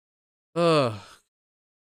 Ugh.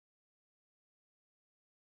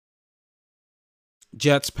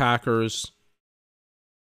 Jets, Packers.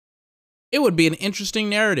 It would be an interesting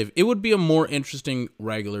narrative. It would be a more interesting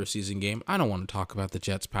regular season game. I don't want to talk about the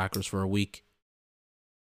Jets, Packers for a week.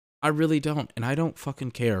 I really don't. And I don't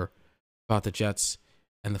fucking care about the Jets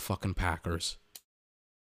and the fucking Packers.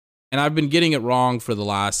 And I've been getting it wrong for the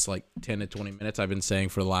last 10 to 20 minutes. I've been saying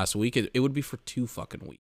for the last week. It would be for 2 fucking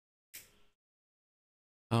weeks.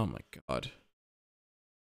 Oh my God.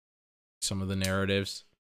 Some of the narratives.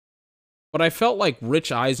 But I felt like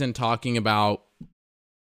Rich Eisen talking about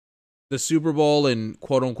the Super Bowl and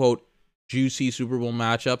quote unquote juicy Super Bowl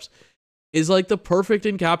matchups is like the perfect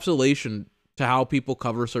encapsulation to how people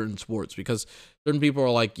cover certain sports, because certain people are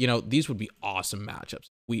like, these would be awesome matchups.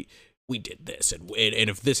 We did this and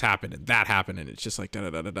if this happened and that happened, and it's just like da da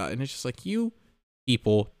da da da, and it's just like, you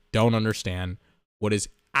people don't understand what is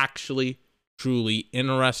actually truly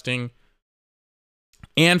interesting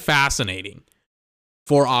and fascinating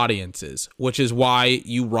for audiences, which is why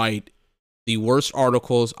you write the worst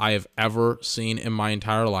articles I have ever seen in my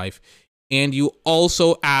entire life, and you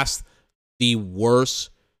also ask the worst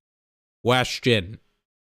questions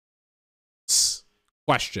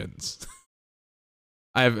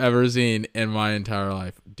I have ever seen in my entire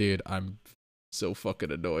life. Dude, I'm so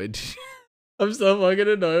fucking annoyed. I'm so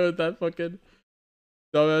fucking annoyed with that fucking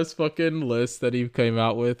dumbass fucking list that he came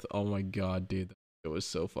out with. Oh my god, dude. It was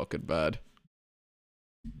so fucking bad.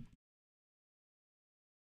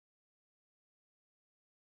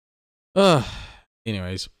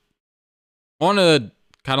 Anyways. On to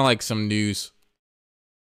kind of like some news.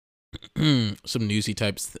 Some newsy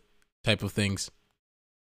type of things.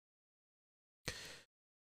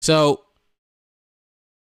 So,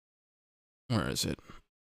 where is it?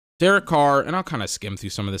 Derek Carr, and I'll kind of skim through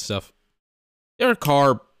some of this stuff. Derek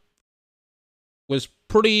Carr was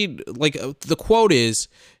pretty, like, the quote is,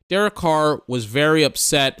 Derek Carr was very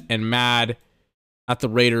upset and mad at the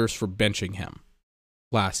Raiders for benching him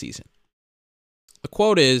last season. The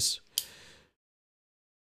quote is,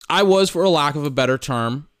 I was, for a lack of a better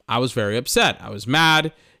term, I was very upset. I was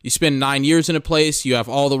mad. You spend 9 years in a place, you have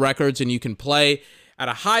all the records, and you can play at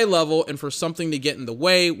a high level, and for something to get in the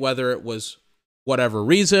way, whether it was whatever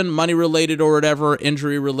reason, money related or whatever,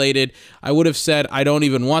 injury related, I would have said, I don't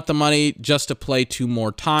even want the money just to play 2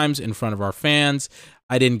 more times in front of our fans.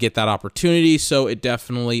 I didn't get that opportunity, so it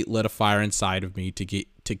definitely lit a fire inside of me to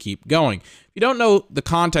keep going. If you don't know the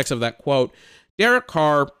context of that quote, Derek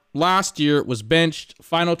Carr last year was benched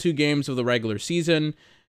final 2 games of the regular season,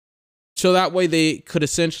 so that way they could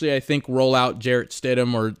essentially, I think, roll out Jarrett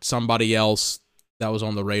Stidham or somebody else that was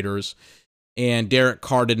on the Raiders. And Derek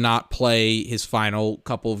Carr did not play his final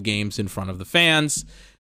couple of games in front of the fans,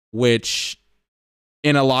 which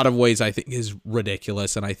in a lot of ways I think is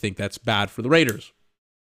ridiculous, and I think that's bad for the Raiders.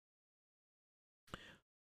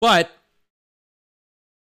 But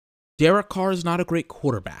Derek Carr is not a great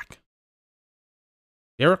quarterback.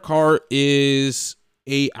 Derek Carr is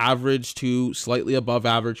a average to slightly above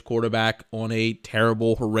average quarterback on a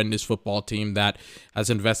terrible, horrendous football team that has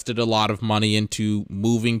invested a lot of money into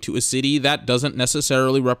moving to a city that doesn't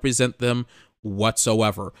necessarily represent them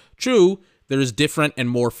whatsoever. True, there's different and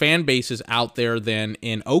more fan bases out there than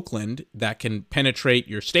in Oakland that can penetrate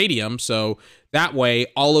your stadium, so that way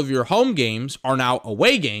all of your home games are now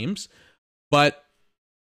away games, but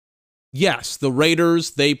yes, the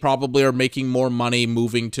Raiders, they probably are making more money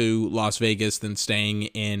moving to Las Vegas than staying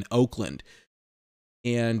in Oakland.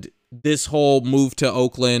 And this whole move to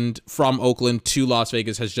Oakland, from Oakland to Las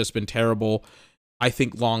Vegas, has just been terrible, I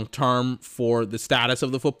think, long-term for the status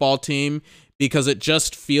of the football team, because it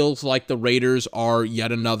just feels like the Raiders are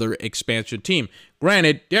yet another expansion team.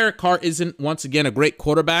 Granted, Derek Carr isn't, once again, a great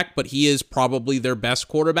quarterback, but he is probably their best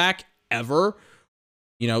quarterback ever,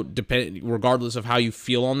 you know, regardless of how you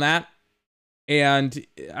feel on that. And,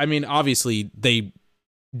 I mean, obviously, they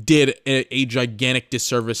did a gigantic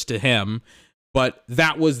disservice to him, but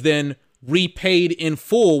that was then repaid in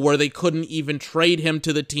full, where they couldn't even trade him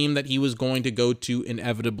to the team that he was going to go to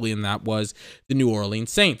inevitably, and that was the New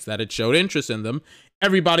Orleans Saints, that had showed interest in them.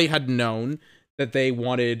 Everybody had known that they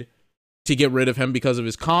wanted to get rid of him because of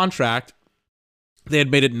his contract. They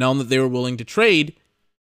had made it known that they were willing to trade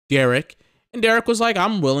Derek, and Derek was like,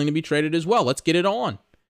 I'm willing to be traded as well. Let's get it on.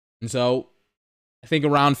 And so I think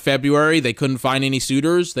around February, they couldn't find any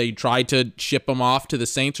suitors. They tried to ship him off to the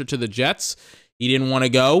Saints or to the Jets. He didn't want to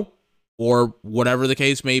go, or whatever the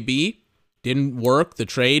case may be. Didn't work. The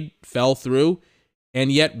trade fell through.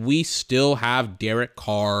 And yet we still have Derek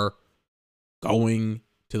Carr going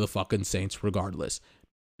to the fucking Saints regardless.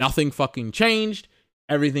 Nothing fucking changed.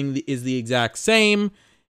 Everything is the exact same.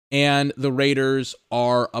 And the Raiders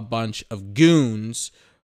are a bunch of goons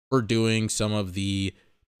for doing some of the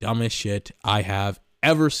dumbest shit I have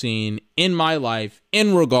ever seen in my life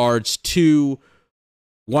in regards to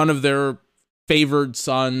one of their favored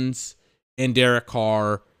sons in Derek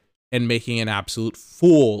Carr and making an absolute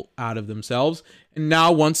fool out of themselves. And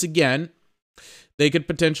now, once again, they could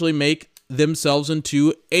potentially make themselves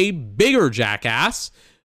into a bigger jackass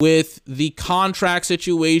with the contract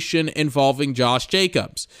situation involving Josh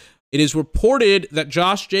Jacobs. It is reported that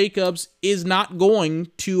Josh Jacobs is not going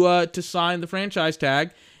to sign the franchise tag,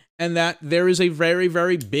 and that there is a very,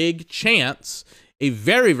 very big chance, a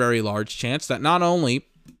very, very large chance, that not only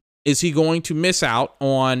is he going to miss out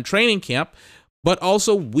on training camp, but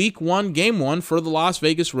also week 1, game 1 for the Las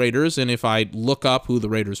Vegas Raiders. And if I look up who the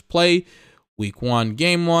Raiders play, week 1,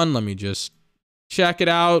 game 1, let me just check it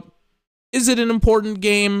out. Is it an important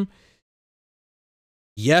game?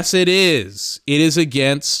 Yes, it is. It is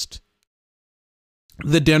against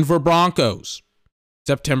the Denver Broncos.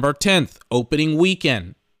 September 10th, opening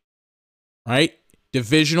weekend. Right?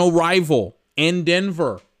 Divisional rival in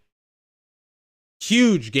Denver.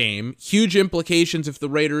 Huge game. Huge implications if the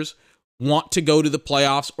Raiders want to go to the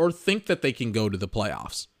playoffs or think that they can go to the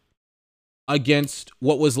playoffs against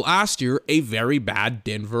what was last year a very bad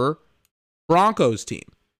Denver Broncos team.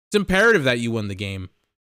 It's imperative that you win the game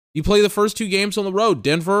You play the first 2 games on the road,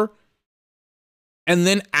 Denver, and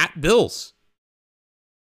then at Bills.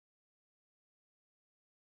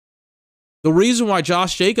 The reason why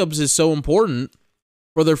Josh Jacobs is so important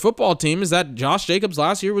for their football team is that Josh Jacobs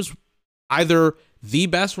last year was either the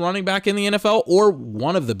best running back in the NFL or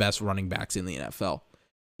one of the best running backs in the NFL.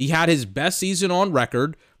 He had his best season on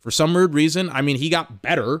record for some weird reason. I mean, he got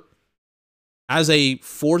better as a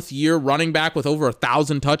 4th-year running back with over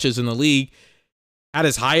 1,000 touches in the league. At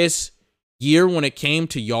his highest year when it came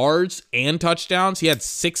to yards and touchdowns, he had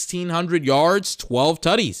 1,600 yards, 12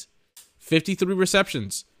 tutties, 53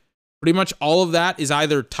 receptions. Pretty much all of that is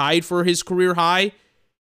either tied for his career high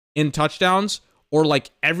in touchdowns or like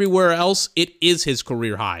everywhere else, it is his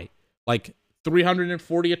career high. Like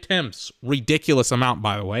 340 attempts. Ridiculous amount,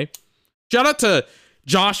 by the way. Shout out to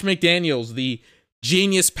Josh McDaniels, the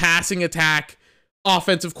genius passing attack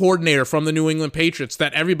offensive coordinator from the New England Patriots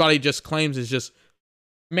that everybody just claims is just,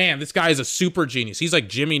 man, this guy is a super genius. He's like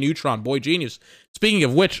Jimmy Neutron, boy genius. Speaking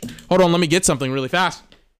of which, hold on, let me get something really fast.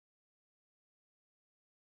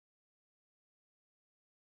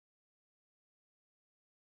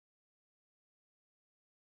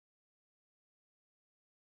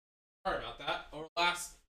 Sorry about that. Over the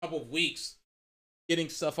last couple of weeks, getting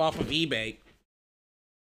stuff off of eBay.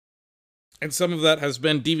 And some of that has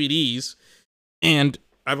been DVDs. And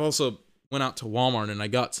I've also went out to Walmart and I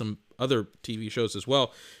got some other TV shows as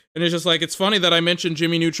well. And it's just like, it's funny that I mentioned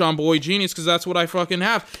Jimmy Neutron Boy Genius because that's what I fucking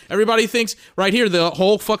have. Everybody thinks, right here, the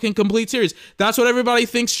whole fucking complete series. That's what everybody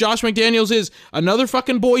thinks Josh McDaniels is. Another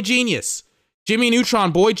fucking boy genius. Jimmy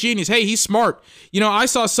Neutron Boy Genius. Hey, he's smart. You know, I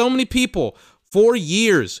saw so many people for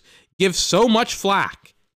years give so much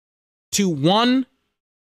flack to one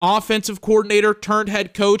offensive coordinator turned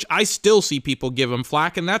head coach. I still see people give him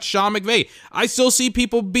flack, and that's Sean McVay. I still see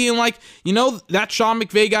people being like, you know, that Sean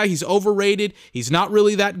McVay guy, he's overrated. He's not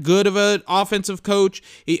really that good of an offensive coach.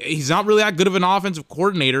 He's not really that good of an offensive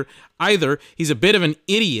coordinator either. He's a bit of an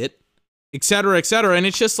idiot, et cetera, et cetera. And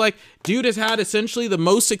it's just like, dude has had essentially the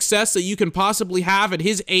most success that you can possibly have at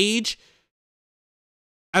his age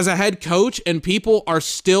as a head coach, and people are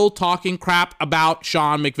still talking crap about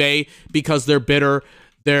Sean McVay because they're bitter.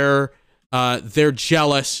 They're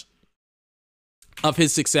jealous of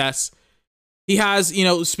his success. He has, you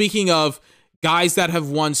know, speaking of guys that have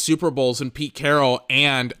won Super Bowls, and Pete Carroll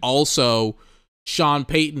and also Sean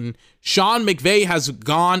Payton, Sean McVay has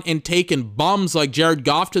gone and taken bums like Jared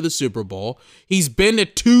Goff to the Super Bowl. He's been to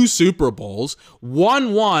 2 Super Bowls,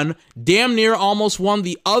 won one, damn near almost won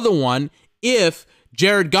the other one if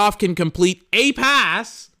Jared Goff can complete a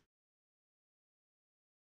pass.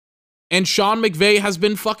 And Sean McVay has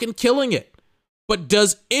been fucking killing it. But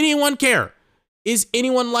does anyone care? Is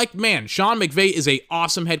anyone like, man, Sean McVay is a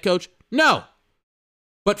awesome head coach? No.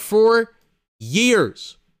 But for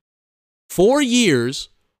years,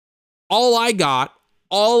 all I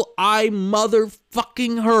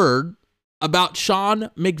motherfucking heard about Sean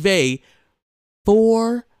McVay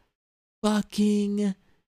for fucking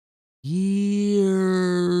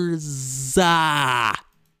years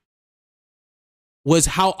was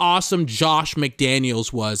how awesome Josh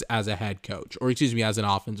McDaniels was as a head coach, or excuse me, as an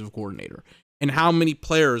offensive coordinator, and how many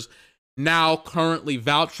players now currently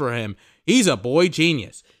vouch for him. He's a boy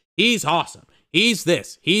genius. He's awesome. He's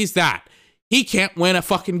this. He's that. He can't win a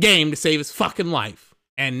fucking game to save his fucking life.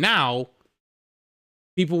 And now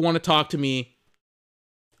people want to talk to me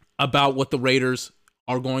about what the Raiders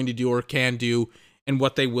are going to do or can do and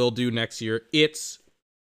what they will do next year. It's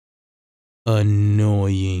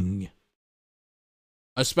annoying.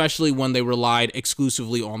 Especially when they relied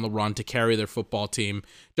exclusively on the run to carry their football team.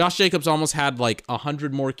 Josh Jacobs almost had like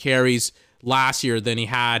 100 more carries last year than he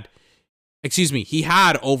had. He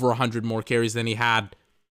had over 100 more carries than he had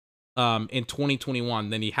in 2021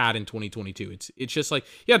 than he had in 2022. It's just like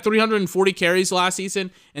he had 340 carries last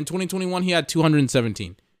season. In 2021, he had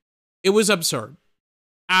 217. It was absurd.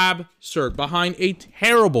 Absurd. Behind a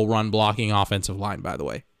terrible run blocking offensive line, by the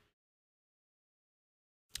way.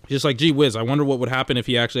 Just like, gee whiz, I wonder what would happen if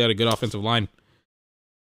he actually had a good offensive line.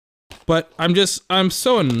 But I'm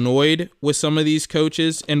so annoyed with some of these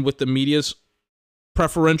coaches and with the media's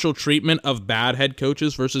preferential treatment of bad head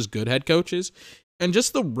coaches versus good head coaches. And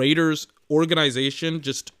just the Raiders organization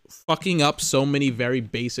just fucking up so many very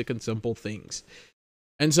basic and simple things.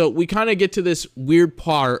 And so we kind of get to this weird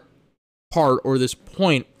part or this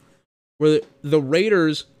point where the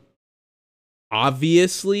Raiders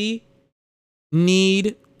obviously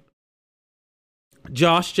need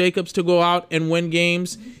Josh Jacobs to go out and win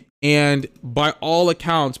games, and by all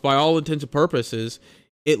accounts, by all intents and purposes,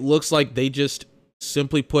 it looks like they just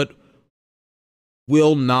simply put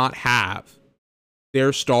will not have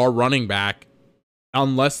their star running back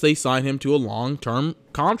unless they sign him to a long-term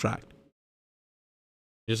contract.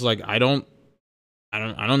 Just like I don't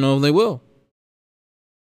know if they will.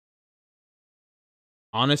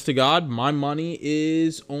 Honest to God, my money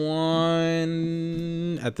is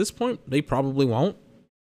on, at this point, they probably won't.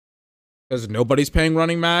 Because nobody's paying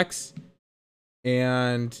running backs.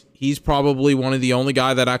 And he's probably one of the only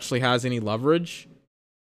guy that actually has any leverage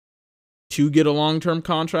to get a long-term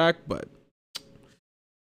contract. But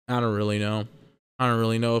I don't really know. I don't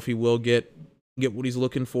really know if he will get what he's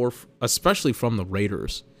looking for, especially from the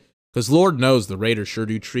Raiders. Because Lord knows the Raiders sure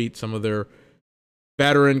do treat some of their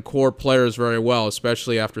veteran core players very well,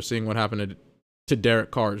 especially after seeing what happened to Derek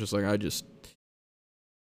Carr. Just like, I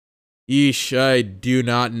do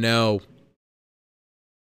not know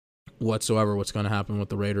whatsoever what's going to happen with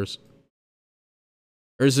the Raiders.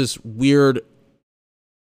 There's this weird,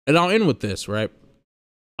 and I'll end with this, right?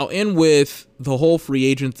 I'll end with the whole free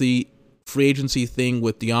agency thing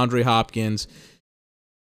with DeAndre Hopkins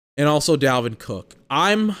and also Dalvin Cook.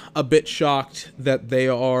 I'm a bit shocked that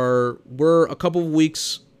we're a couple of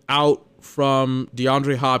weeks out from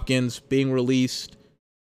DeAndre Hopkins being released.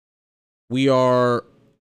 We're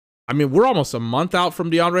almost a month out from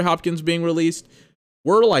DeAndre Hopkins being released.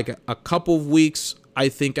 We're like a couple of weeks, I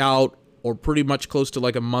think, out, or pretty much close to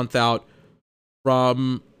like a month out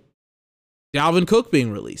from Dalvin Cook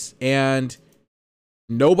being released. And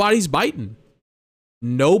nobody's biting.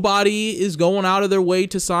 Nobody is going out of their way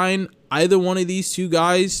to sign either one of these two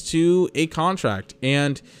guys to a contract.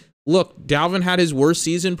 And look, Dalvin had his worst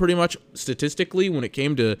season pretty much statistically when it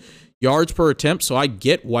came to yards per attempt, so I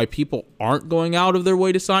get why people aren't going out of their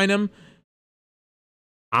way to sign him.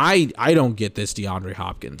 I don't get this DeAndre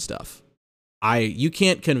Hopkins stuff. You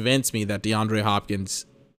can't convince me that DeAndre Hopkins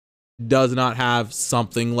does not have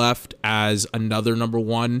something left as another number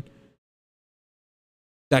one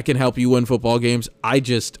that can help you win football games.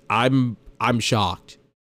 I'm shocked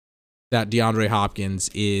that DeAndre Hopkins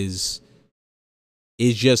is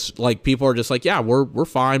just like, people are just like, yeah, we're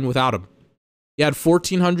fine without him. He had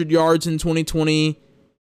 1,400 yards in 2020. I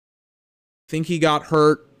think he got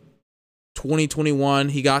hurt 2021.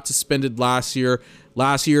 He got suspended last year.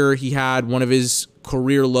 Last year, he had one of his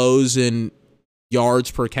career lows in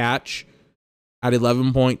yards per catch at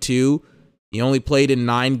 11.2. He only played in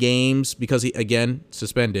 9 games because he, again,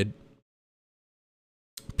 suspended.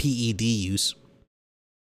 PED use.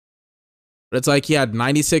 But it's like he had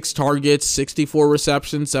 96 targets, 64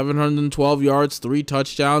 receptions, 712 yards, 3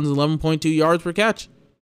 touchdowns, 11.2 yards per catch.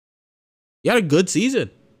 He had a good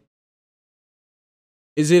season.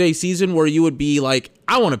 Is it a season where you would be like,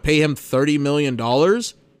 I want to pay him $30 million?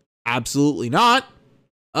 Absolutely not.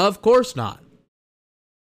 Of course not.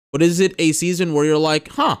 But is it a season where you're like,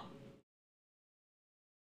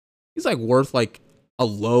 he's like worth like a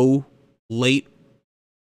low, late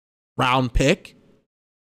round pick?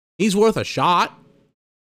 He's worth a shot,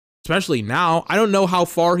 especially now. I don't know how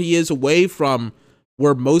far he is away from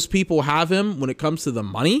where most people have him when it comes to the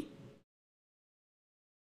money.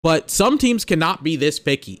 But some teams cannot be this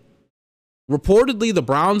picky. Reportedly, the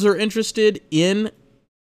Browns are interested in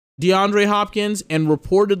DeAndre Hopkins, and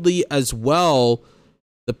reportedly as well,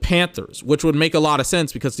 the Panthers, which would make a lot of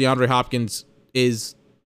sense because DeAndre Hopkins is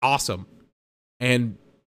awesome. And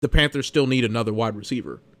the Panthers still need another wide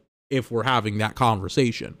receiver if we're having that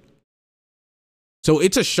conversation. So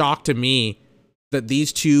it's a shock to me that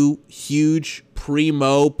these two huge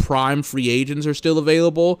prime free agents are still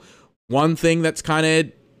available. One thing that's kind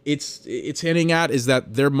of it's hinting at is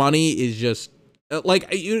that their money is just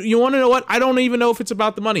like, you want to know what? I don't even know if it's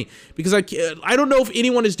about the money, because I don't know if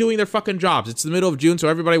anyone is doing their fucking jobs. It's the middle of June, so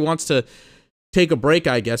everybody wants to take a break,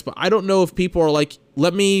 I guess. But I don't know if people are like,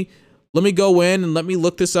 let me go in and let me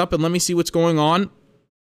look this up and let me see what's going on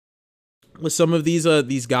with some of these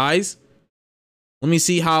guys. Let me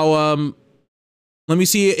see how let me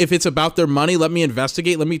see if it's about their money. Let me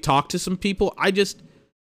investigate. Let me talk to some people. I don't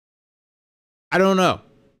know.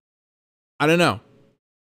 I don't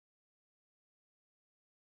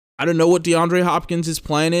know what DeAndre Hopkins'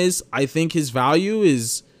 plan is. I think his value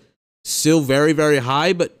is still very, very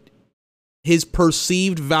high, but his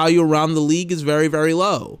perceived value around the league is very, very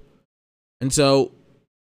low. And so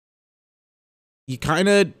you kind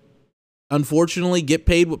of, unfortunately, get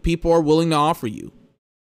paid what people are willing to offer you.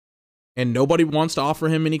 And nobody wants to offer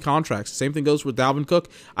him any contracts. The same thing goes with Dalvin Cook.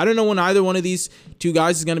 I don't know when either one of these two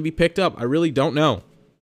guys is going to be picked up. I really don't know.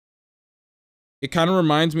 It kind of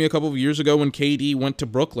reminds me a couple of years ago when KD went to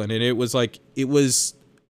Brooklyn, and it was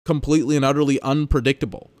completely and utterly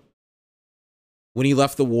unpredictable. when he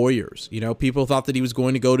left the Warriors. You know, people thought that he was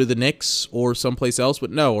going to go to the Knicks or someplace else,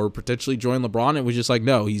 but no, or potentially join LeBron. It was just like,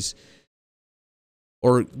 no,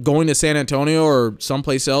 or going to San Antonio or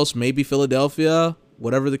someplace else, maybe Philadelphia,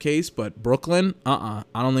 whatever the case, but Brooklyn, I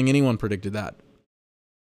don't think anyone predicted that.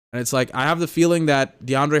 And it's like, I have the feeling that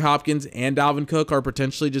DeAndre Hopkins and Dalvin Cook are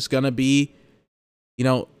potentially just going to be, you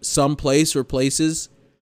know, some place or places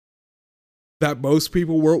that most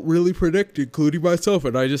people won't really predict, including myself.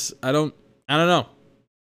 And I don't know.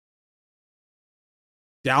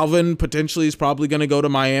 Dalvin potentially is probably going to go to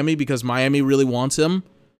Miami because Miami really wants him.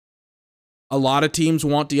 A lot of teams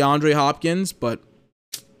want DeAndre Hopkins, but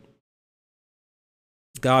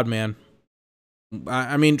God, man.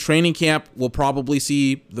 I mean, training camp will probably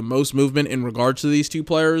see the most movement in regards to these two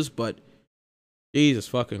players, but Jesus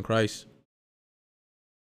fucking Christ.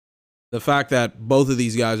 The fact that both of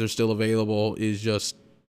these guys are still available is just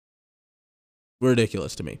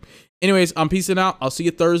ridiculous to me. Anyways, I'm peacing out. I'll see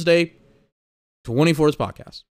you Thursday. 24's podcast.